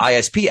recent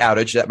ISP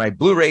outage that my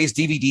Blu-rays,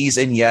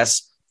 DVDs, and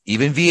yes,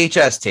 even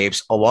VHS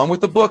tapes, along with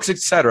the books,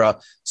 etc.,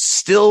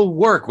 still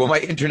work when my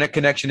internet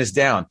connection is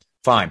down.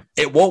 Fine.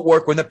 It won't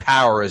work when the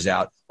power is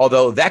out,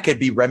 although that could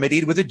be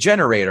remedied with a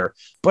generator.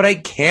 But I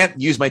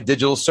can't use my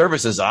digital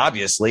services,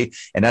 obviously.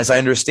 And as I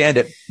understand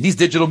it, these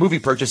digital movie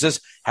purchases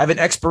have an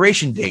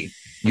expiration date.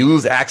 You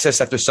lose access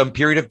after some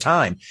period of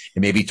time. It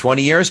may be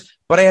 20 years,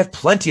 but I have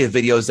plenty of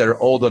videos that are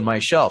old on my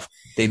shelf.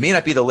 They may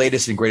not be the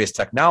latest and greatest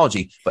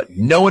technology, but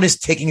no one is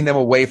taking them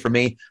away from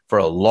me for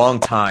a long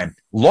time,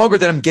 longer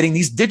than I'm getting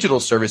these digital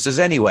services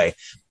anyway.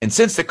 And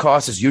since the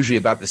cost is usually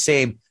about the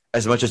same,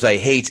 as much as I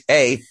hate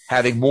A,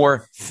 having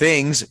more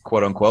things,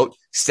 quote unquote,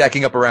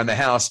 stacking up around the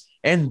house,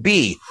 and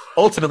B,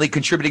 ultimately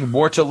contributing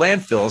more to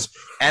landfills,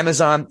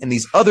 Amazon and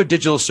these other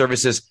digital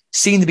services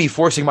seem to be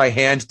forcing my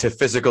hand to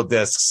physical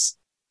discs.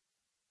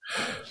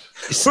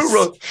 Who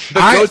wrote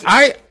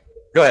the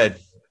Go ahead.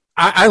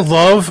 I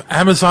love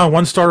Amazon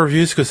 1-star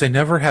reviews because they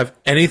never have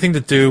anything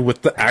to do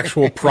with the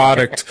actual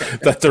product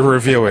that they're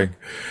reviewing.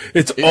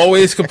 It's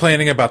always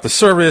complaining about the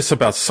service,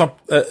 about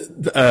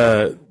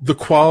the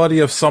quality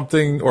of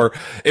something, or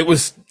it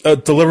was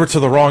delivered to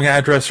the wrong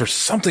address or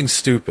something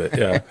stupid.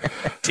 Yeah.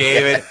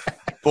 David,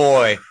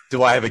 boy,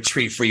 do I have a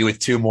treat for you with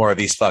two more of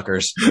these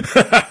fuckers.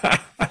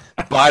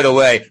 By the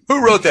way,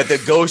 who wrote that? The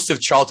ghost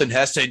of Charlton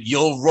Heston.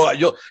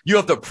 You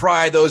have to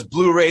pry those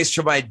Blu-rays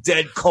from my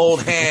dead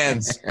cold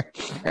hands.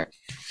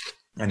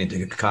 I need to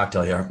get a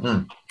cocktail here.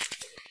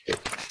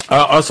 I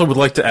also would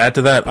like to add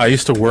to that. I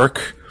used to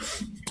work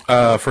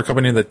for a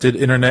company that did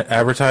internet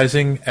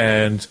advertising,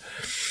 and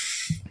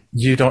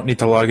you don't need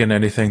to log in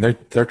anything.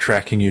 They're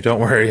tracking you. Don't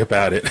worry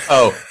about it.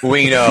 Oh,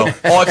 we know.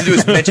 All I have to do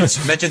is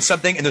mention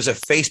something, and there's a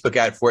Facebook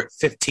ad for it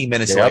 15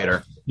 minutes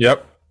later.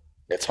 Yep.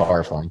 It's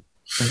horrifying.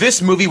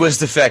 This movie was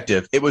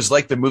defective. It was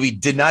like the movie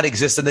did not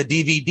exist on the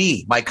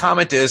DVD. My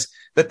comment is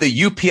that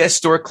the UPS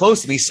store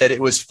close to me said it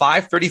was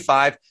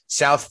 535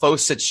 South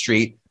Fawcett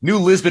Street, New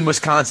Lisbon,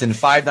 Wisconsin,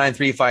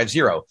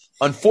 59350.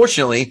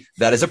 Unfortunately,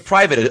 that is a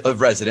private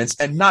residence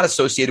and not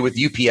associated with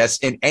UPS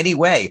in any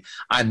way.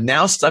 I'm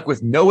now stuck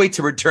with no way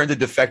to return the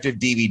defective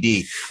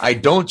DVD. I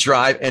don't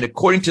drive, and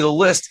according to the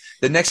list,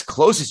 the next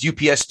closest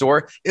UPS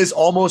store is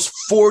almost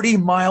 40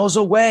 miles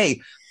away,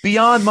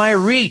 beyond my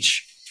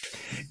reach.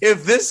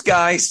 If this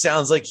guy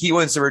sounds like he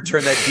wants to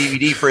return that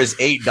DVD for his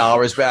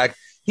 $8 back,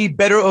 he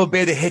better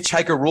obey the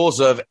hitchhiker rules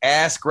of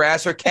ass,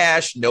 grass, or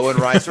cash. No one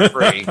rides for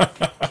free.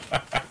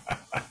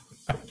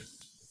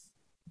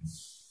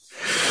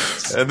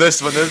 And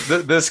this one,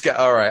 this guy,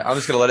 all right, I'm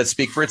just going to let it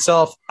speak for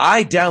itself.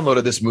 I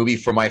downloaded this movie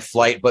for my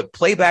flight, but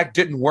playback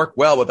didn't work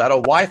well without a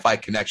Wi-Fi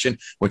connection,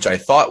 which I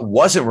thought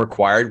wasn't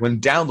required when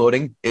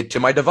downloading it to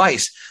my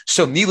device.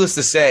 So needless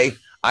to say,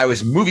 I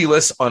was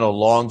movieless on a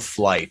long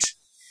flight.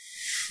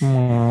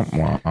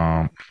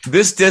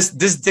 This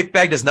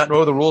dickbag does not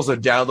know the rules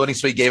of downloading,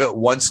 so he gave it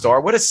 1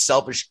 star. What a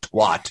selfish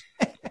twat.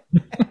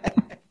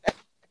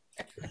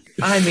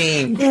 I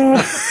mean,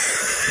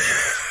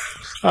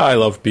 I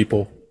love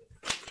people.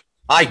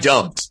 I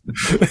don't.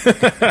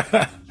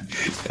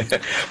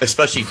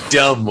 Especially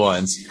dumb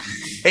ones.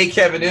 Hey,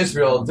 Kevin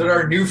Israel, did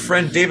our new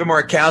friend David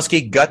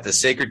Markowski gut the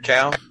sacred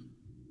cow?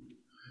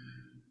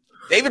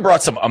 David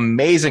brought some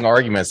amazing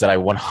arguments that I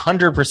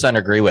 100%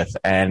 agree with,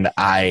 and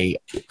I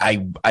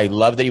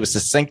love that he was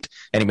succinct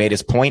and he made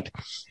his point.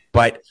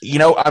 But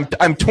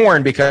I'm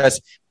torn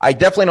because I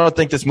definitely don't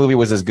think this movie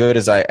was as good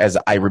as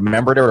I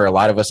remembered it, or a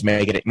lot of us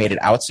made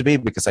it out to be,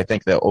 because I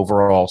think the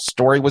overall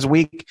story was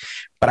weak.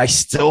 But I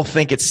still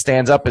think it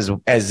stands up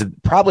as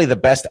probably the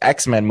best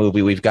X-Men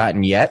movie we've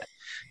gotten yet.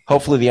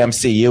 Hopefully, the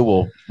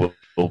MCU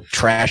will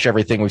trash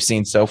everything we've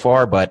seen so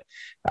far, but.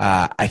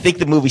 I think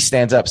the movie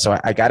stands up, so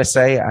I got to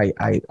say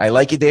I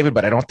like you, David,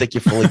 but I don't think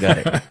you fully got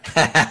it.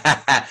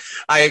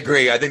 I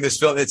agree. I think this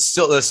film, it's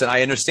still, listen,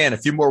 I understand a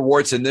few more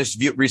warts in this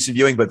recent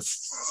viewing, but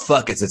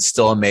fuck it, it's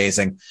still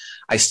amazing.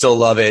 I still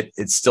love it.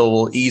 It still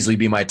will easily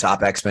be my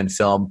top X-Men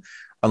film,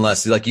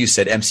 unless, like you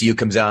said, MCU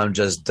comes out and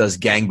just does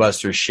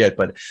gangbuster shit.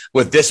 But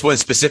with this one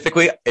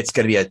specifically, it's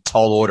going to be a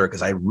tall order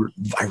because I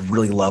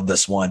really love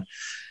this one.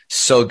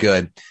 So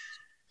good.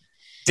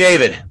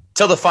 David,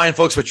 tell the fine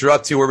folks what you're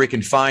up to, where we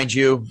can find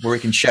you, where we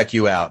can check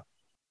you out.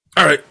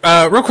 All right.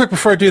 Real quick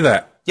before I do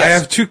that, yes. I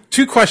have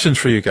two questions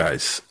for you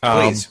guys.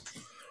 Please.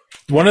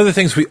 One of the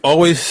things we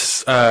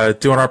always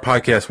do on our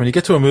podcast, when you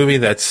get to a movie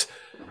that's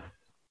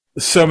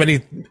so many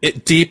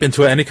deep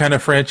into any kind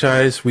of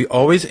franchise, we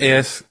always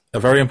ask a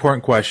very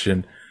important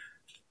question.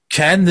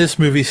 Can this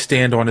movie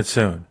stand on its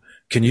own?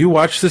 Can you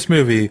watch this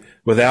movie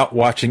without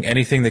watching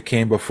anything that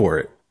came before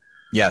it?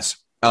 Yes.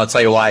 I'll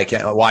tell you why I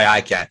can't. Why I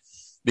can't.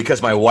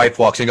 Because my wife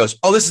walks in and goes,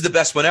 "Oh, this is the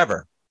best one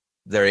ever."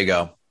 There you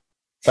go.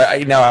 But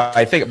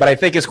I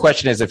think his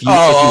question is if you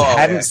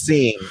hadn't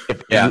seen,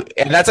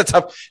 and that's a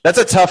tough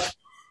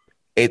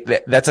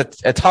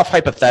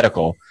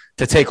hypothetical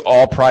to take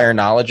all prior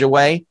knowledge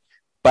away.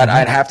 But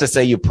I'd have to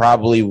say you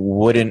probably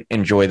wouldn't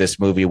enjoy this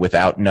movie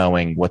without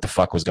knowing what the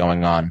fuck was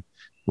going on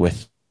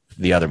with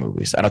the other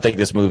movies. I don't think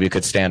this movie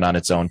could stand on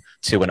its own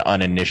to an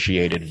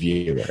uninitiated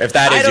viewer. If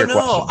that is your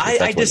question.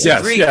 I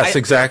disagree. Yes,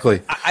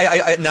 exactly.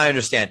 I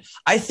understand.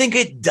 I think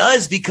it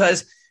does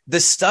because the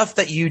stuff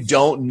that you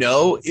don't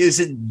know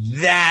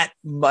isn't that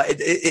much.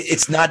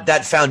 It's not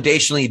that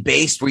foundationally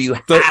based where you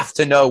have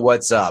to know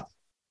what's up.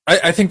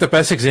 I think the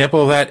best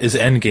example of that is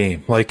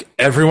Endgame. Like,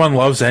 everyone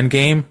loves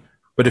Endgame,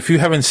 but if you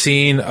haven't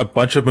seen a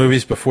bunch of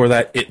movies before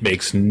that, it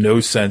makes no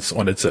sense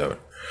on its own.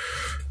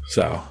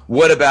 So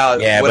what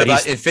about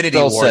Infinity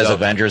War? Says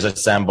Avengers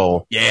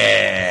Assemble.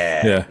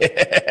 Yeah.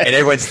 And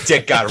everyone's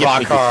dick got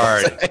rock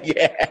hard.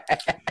 Yeah,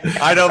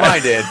 I know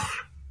mine did.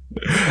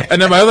 And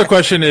then my other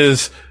question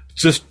is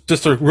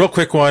just a real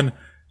quick one.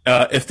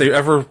 If they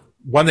ever,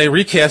 when they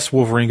recast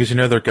Wolverine, because you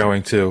know they're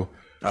going to,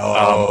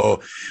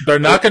 they're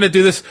not going to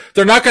do this.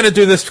 They're not going to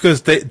do this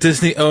because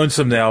Disney owns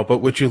them now. But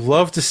would you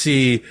love to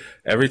see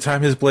every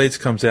time his blades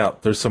comes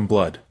out, there's some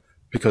blood,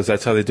 because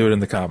that's how they do it in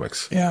the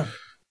comics. Yeah.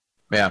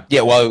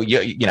 Well,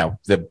 you know,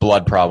 the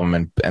blood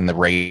problem and the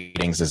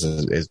ratings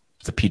is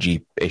the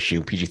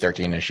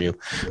PG-13 issue.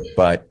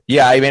 But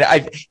yeah, I mean,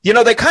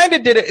 they kind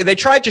of did it. They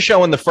tried to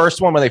show in the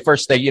first one when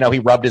he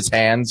rubbed his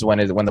hands when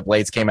the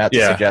blades came out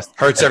to suggest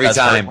hurts every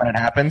time when it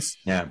happens.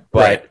 Yeah,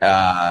 but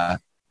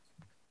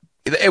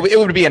it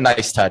would be a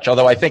nice touch.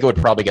 Although I think it would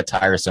probably get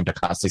tiresome to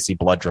constantly see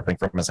blood dripping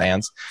from his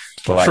hands.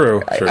 But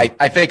true.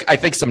 I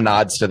think some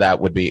nods to that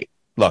would be,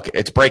 look,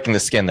 it's breaking the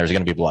skin. There's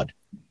going to be blood.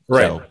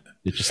 Right. So,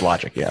 it's just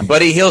logic, yeah.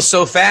 But he heals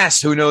so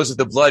fast. Who knows if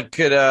the blood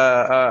could?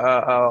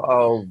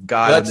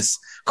 This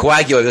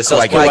coagulate. This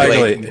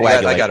coagulate.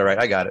 I got it right.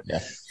 I got it.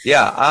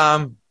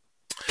 Yeah.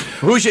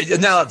 Who should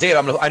now, Dave?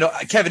 I know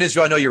Kevin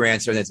Israel. I know your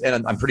answer,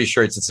 and I'm pretty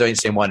sure it's the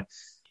same one.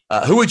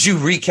 Who would you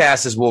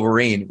recast as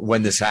Wolverine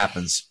when this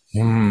happens?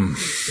 I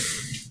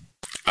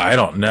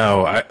don't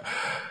know.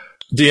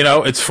 Do you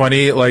know? It's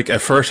funny. Like,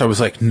 at first, I was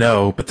like,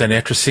 no, but then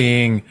after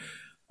seeing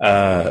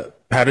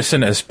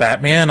Patterson as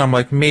Batman, I'm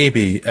like,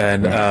 maybe.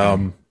 And are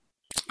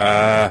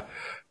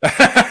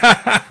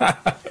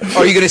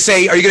you gonna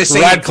say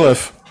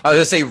Radcliffe? I was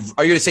gonna say,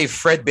 are you gonna say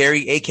Fred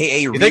Berry,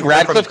 aka? You think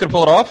Radcliffe could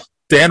pull it off?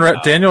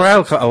 Daniel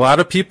Radcliffe. A lot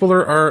of people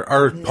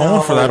are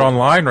pulling for that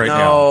online right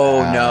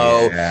now.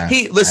 No. Yeah.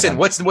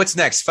 What's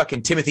next?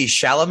 Fucking Timothy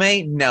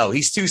Chalamet? No,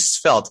 he's too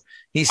svelte.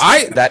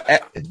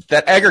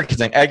 That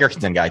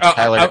Egerton guy,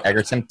 Tyler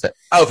Egerton.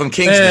 From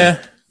Kingsman.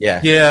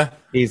 Yeah.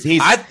 He's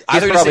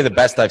probably the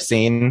best I've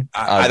seen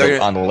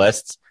on the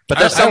list. But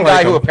there's some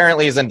guy who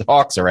apparently is in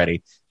talks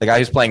already. The guy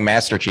who's playing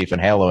Master Chief in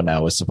Halo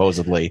now is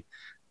supposedly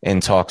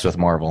in talks with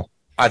Marvel.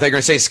 I thought you were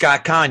going to say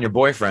Scott Conn, your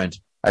boyfriend.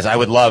 As I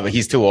would love,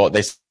 he's too old.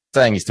 They're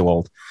saying he's too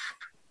old.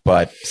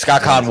 But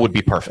Scott Conn would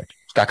be perfect.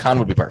 How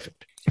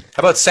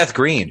about Seth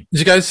Green? Did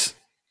you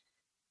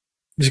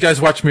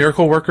guys watch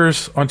Miracle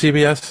Workers on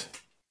TBS?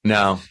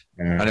 No.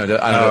 I know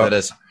what that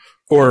is.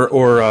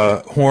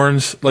 Or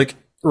Horns. Like,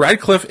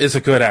 Radcliffe is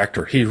a good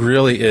actor. He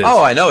really is.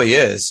 Oh, I know he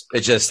is. I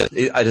just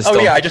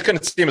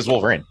couldn't see him as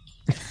Wolverine.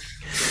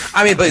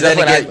 I mean, but then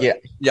again,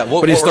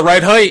 but he's the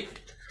right height.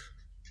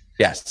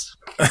 Yes.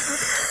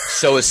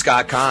 So is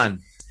Scott Conn.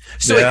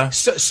 So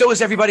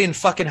is everybody in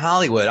fucking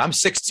Hollywood. I'm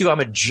 6'2".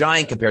 I'm a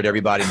giant compared to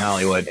everybody in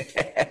Hollywood.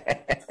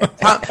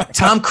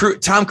 Tom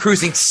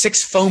Cruise needs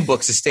 6 phone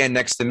books to stand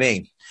next to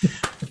me.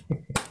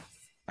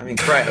 I mean,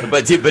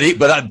 but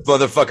that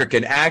motherfucker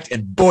can act,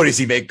 and boy, does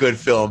he make good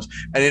films.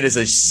 And it is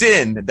a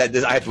sin that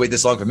I have to wait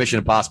this long for Mission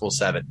Impossible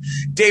 7.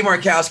 Dave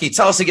Markowski,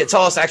 tell us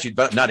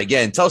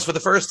for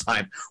the first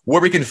time where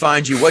we can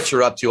find you, what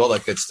you're up to, all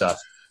that good stuff.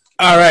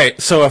 All right.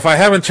 So if I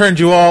haven't turned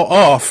you all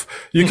off,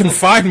 you can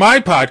find my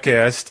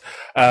podcast.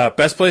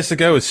 Best place to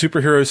go is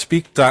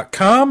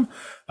superheroespeak.com.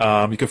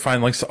 You can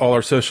find links to all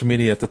our social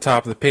media at the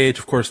top of the page.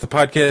 Of course, the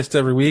podcast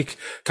every week,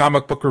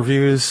 comic book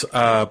reviews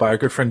by our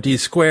good friend D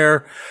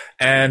Square.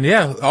 And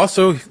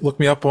also look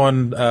me up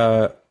on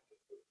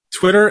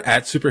Twitter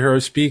at Superhero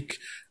Speak.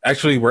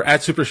 Actually, we're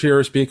at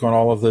Superhero Speak on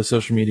all of the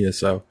social media,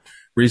 so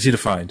we're easy to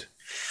find.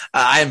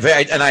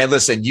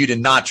 Listen, you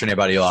did not turn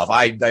anybody off.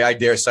 I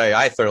dare say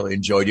I thoroughly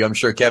enjoyed you. I'm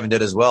sure Kevin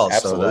did as well.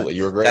 Absolutely.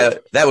 You were great.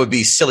 That would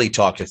be silly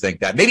talk to think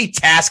that. Maybe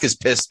Task is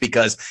pissed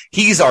because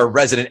he's our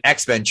resident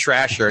X-Men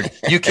trasher.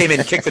 You came in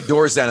and kicked the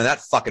doors down in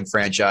that fucking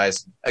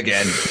franchise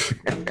again.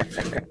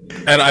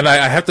 And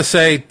I have to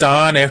say,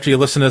 Don, after you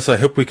listen to this, I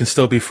hope we can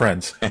still be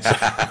friends.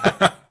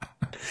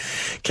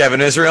 Kevin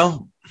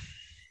Israel?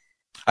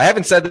 I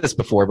haven't said this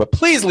before, but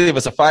please leave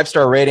us a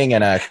 5-star rating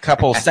and a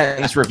couple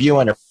sentence review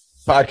on your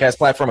podcast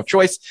platform of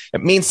choice.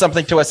 It means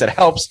something to us. It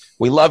helps.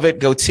 We love it.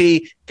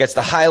 Goatee gets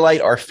to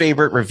highlight our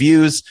favorite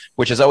reviews,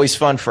 which is always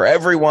fun for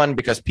everyone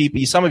because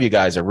some of you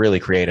guys are really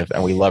creative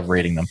and we love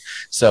reading them.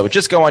 So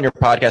just go on your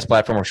podcast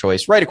platform of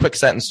choice, write a quick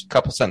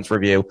couple sentence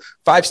review,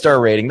 5-star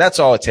rating. That's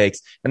all it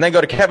takes. And then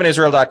go to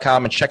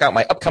kevinisrael.com and check out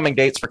my upcoming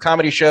dates for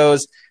comedy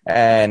shows.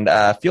 And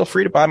feel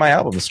free to buy my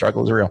album, The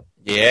Struggle Is Real.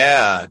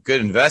 Yeah, good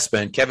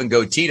investment.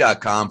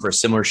 KevinGoatee.com for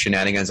similar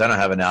shenanigans. I don't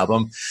have an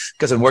album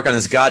because I'm working on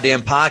this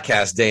goddamn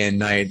podcast day and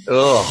night.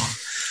 Ugh.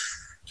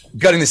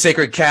 Gutting the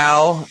Sacred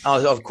Cow,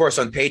 of course,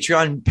 on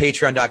Patreon,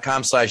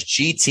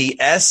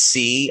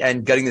 patreon.com/GTSC,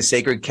 and Gutting the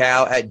Sacred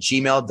Cow at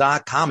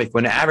gmail.com if you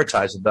want to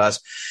advertise with us.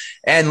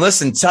 And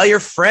listen, tell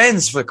your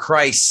friends, for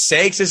Christ's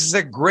sakes. This is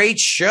a great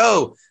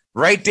show.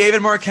 Right,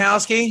 David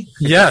Markowski?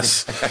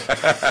 Yes.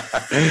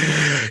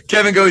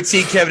 Kevin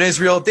Goatee, Kevin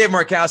Israel, Dave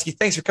Markowski.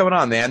 Thanks for coming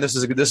on, man. This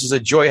is a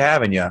joy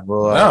having you.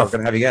 We're going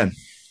to have you again.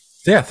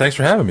 Yeah, thanks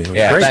for having me.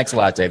 Yeah, great. Thanks a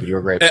lot, David. You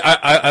were great.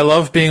 I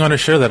love being on a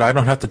show that I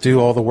don't have to do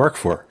all the work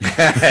for.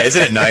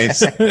 Isn't it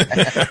nice?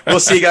 We'll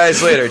see you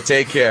guys later.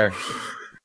 Take care.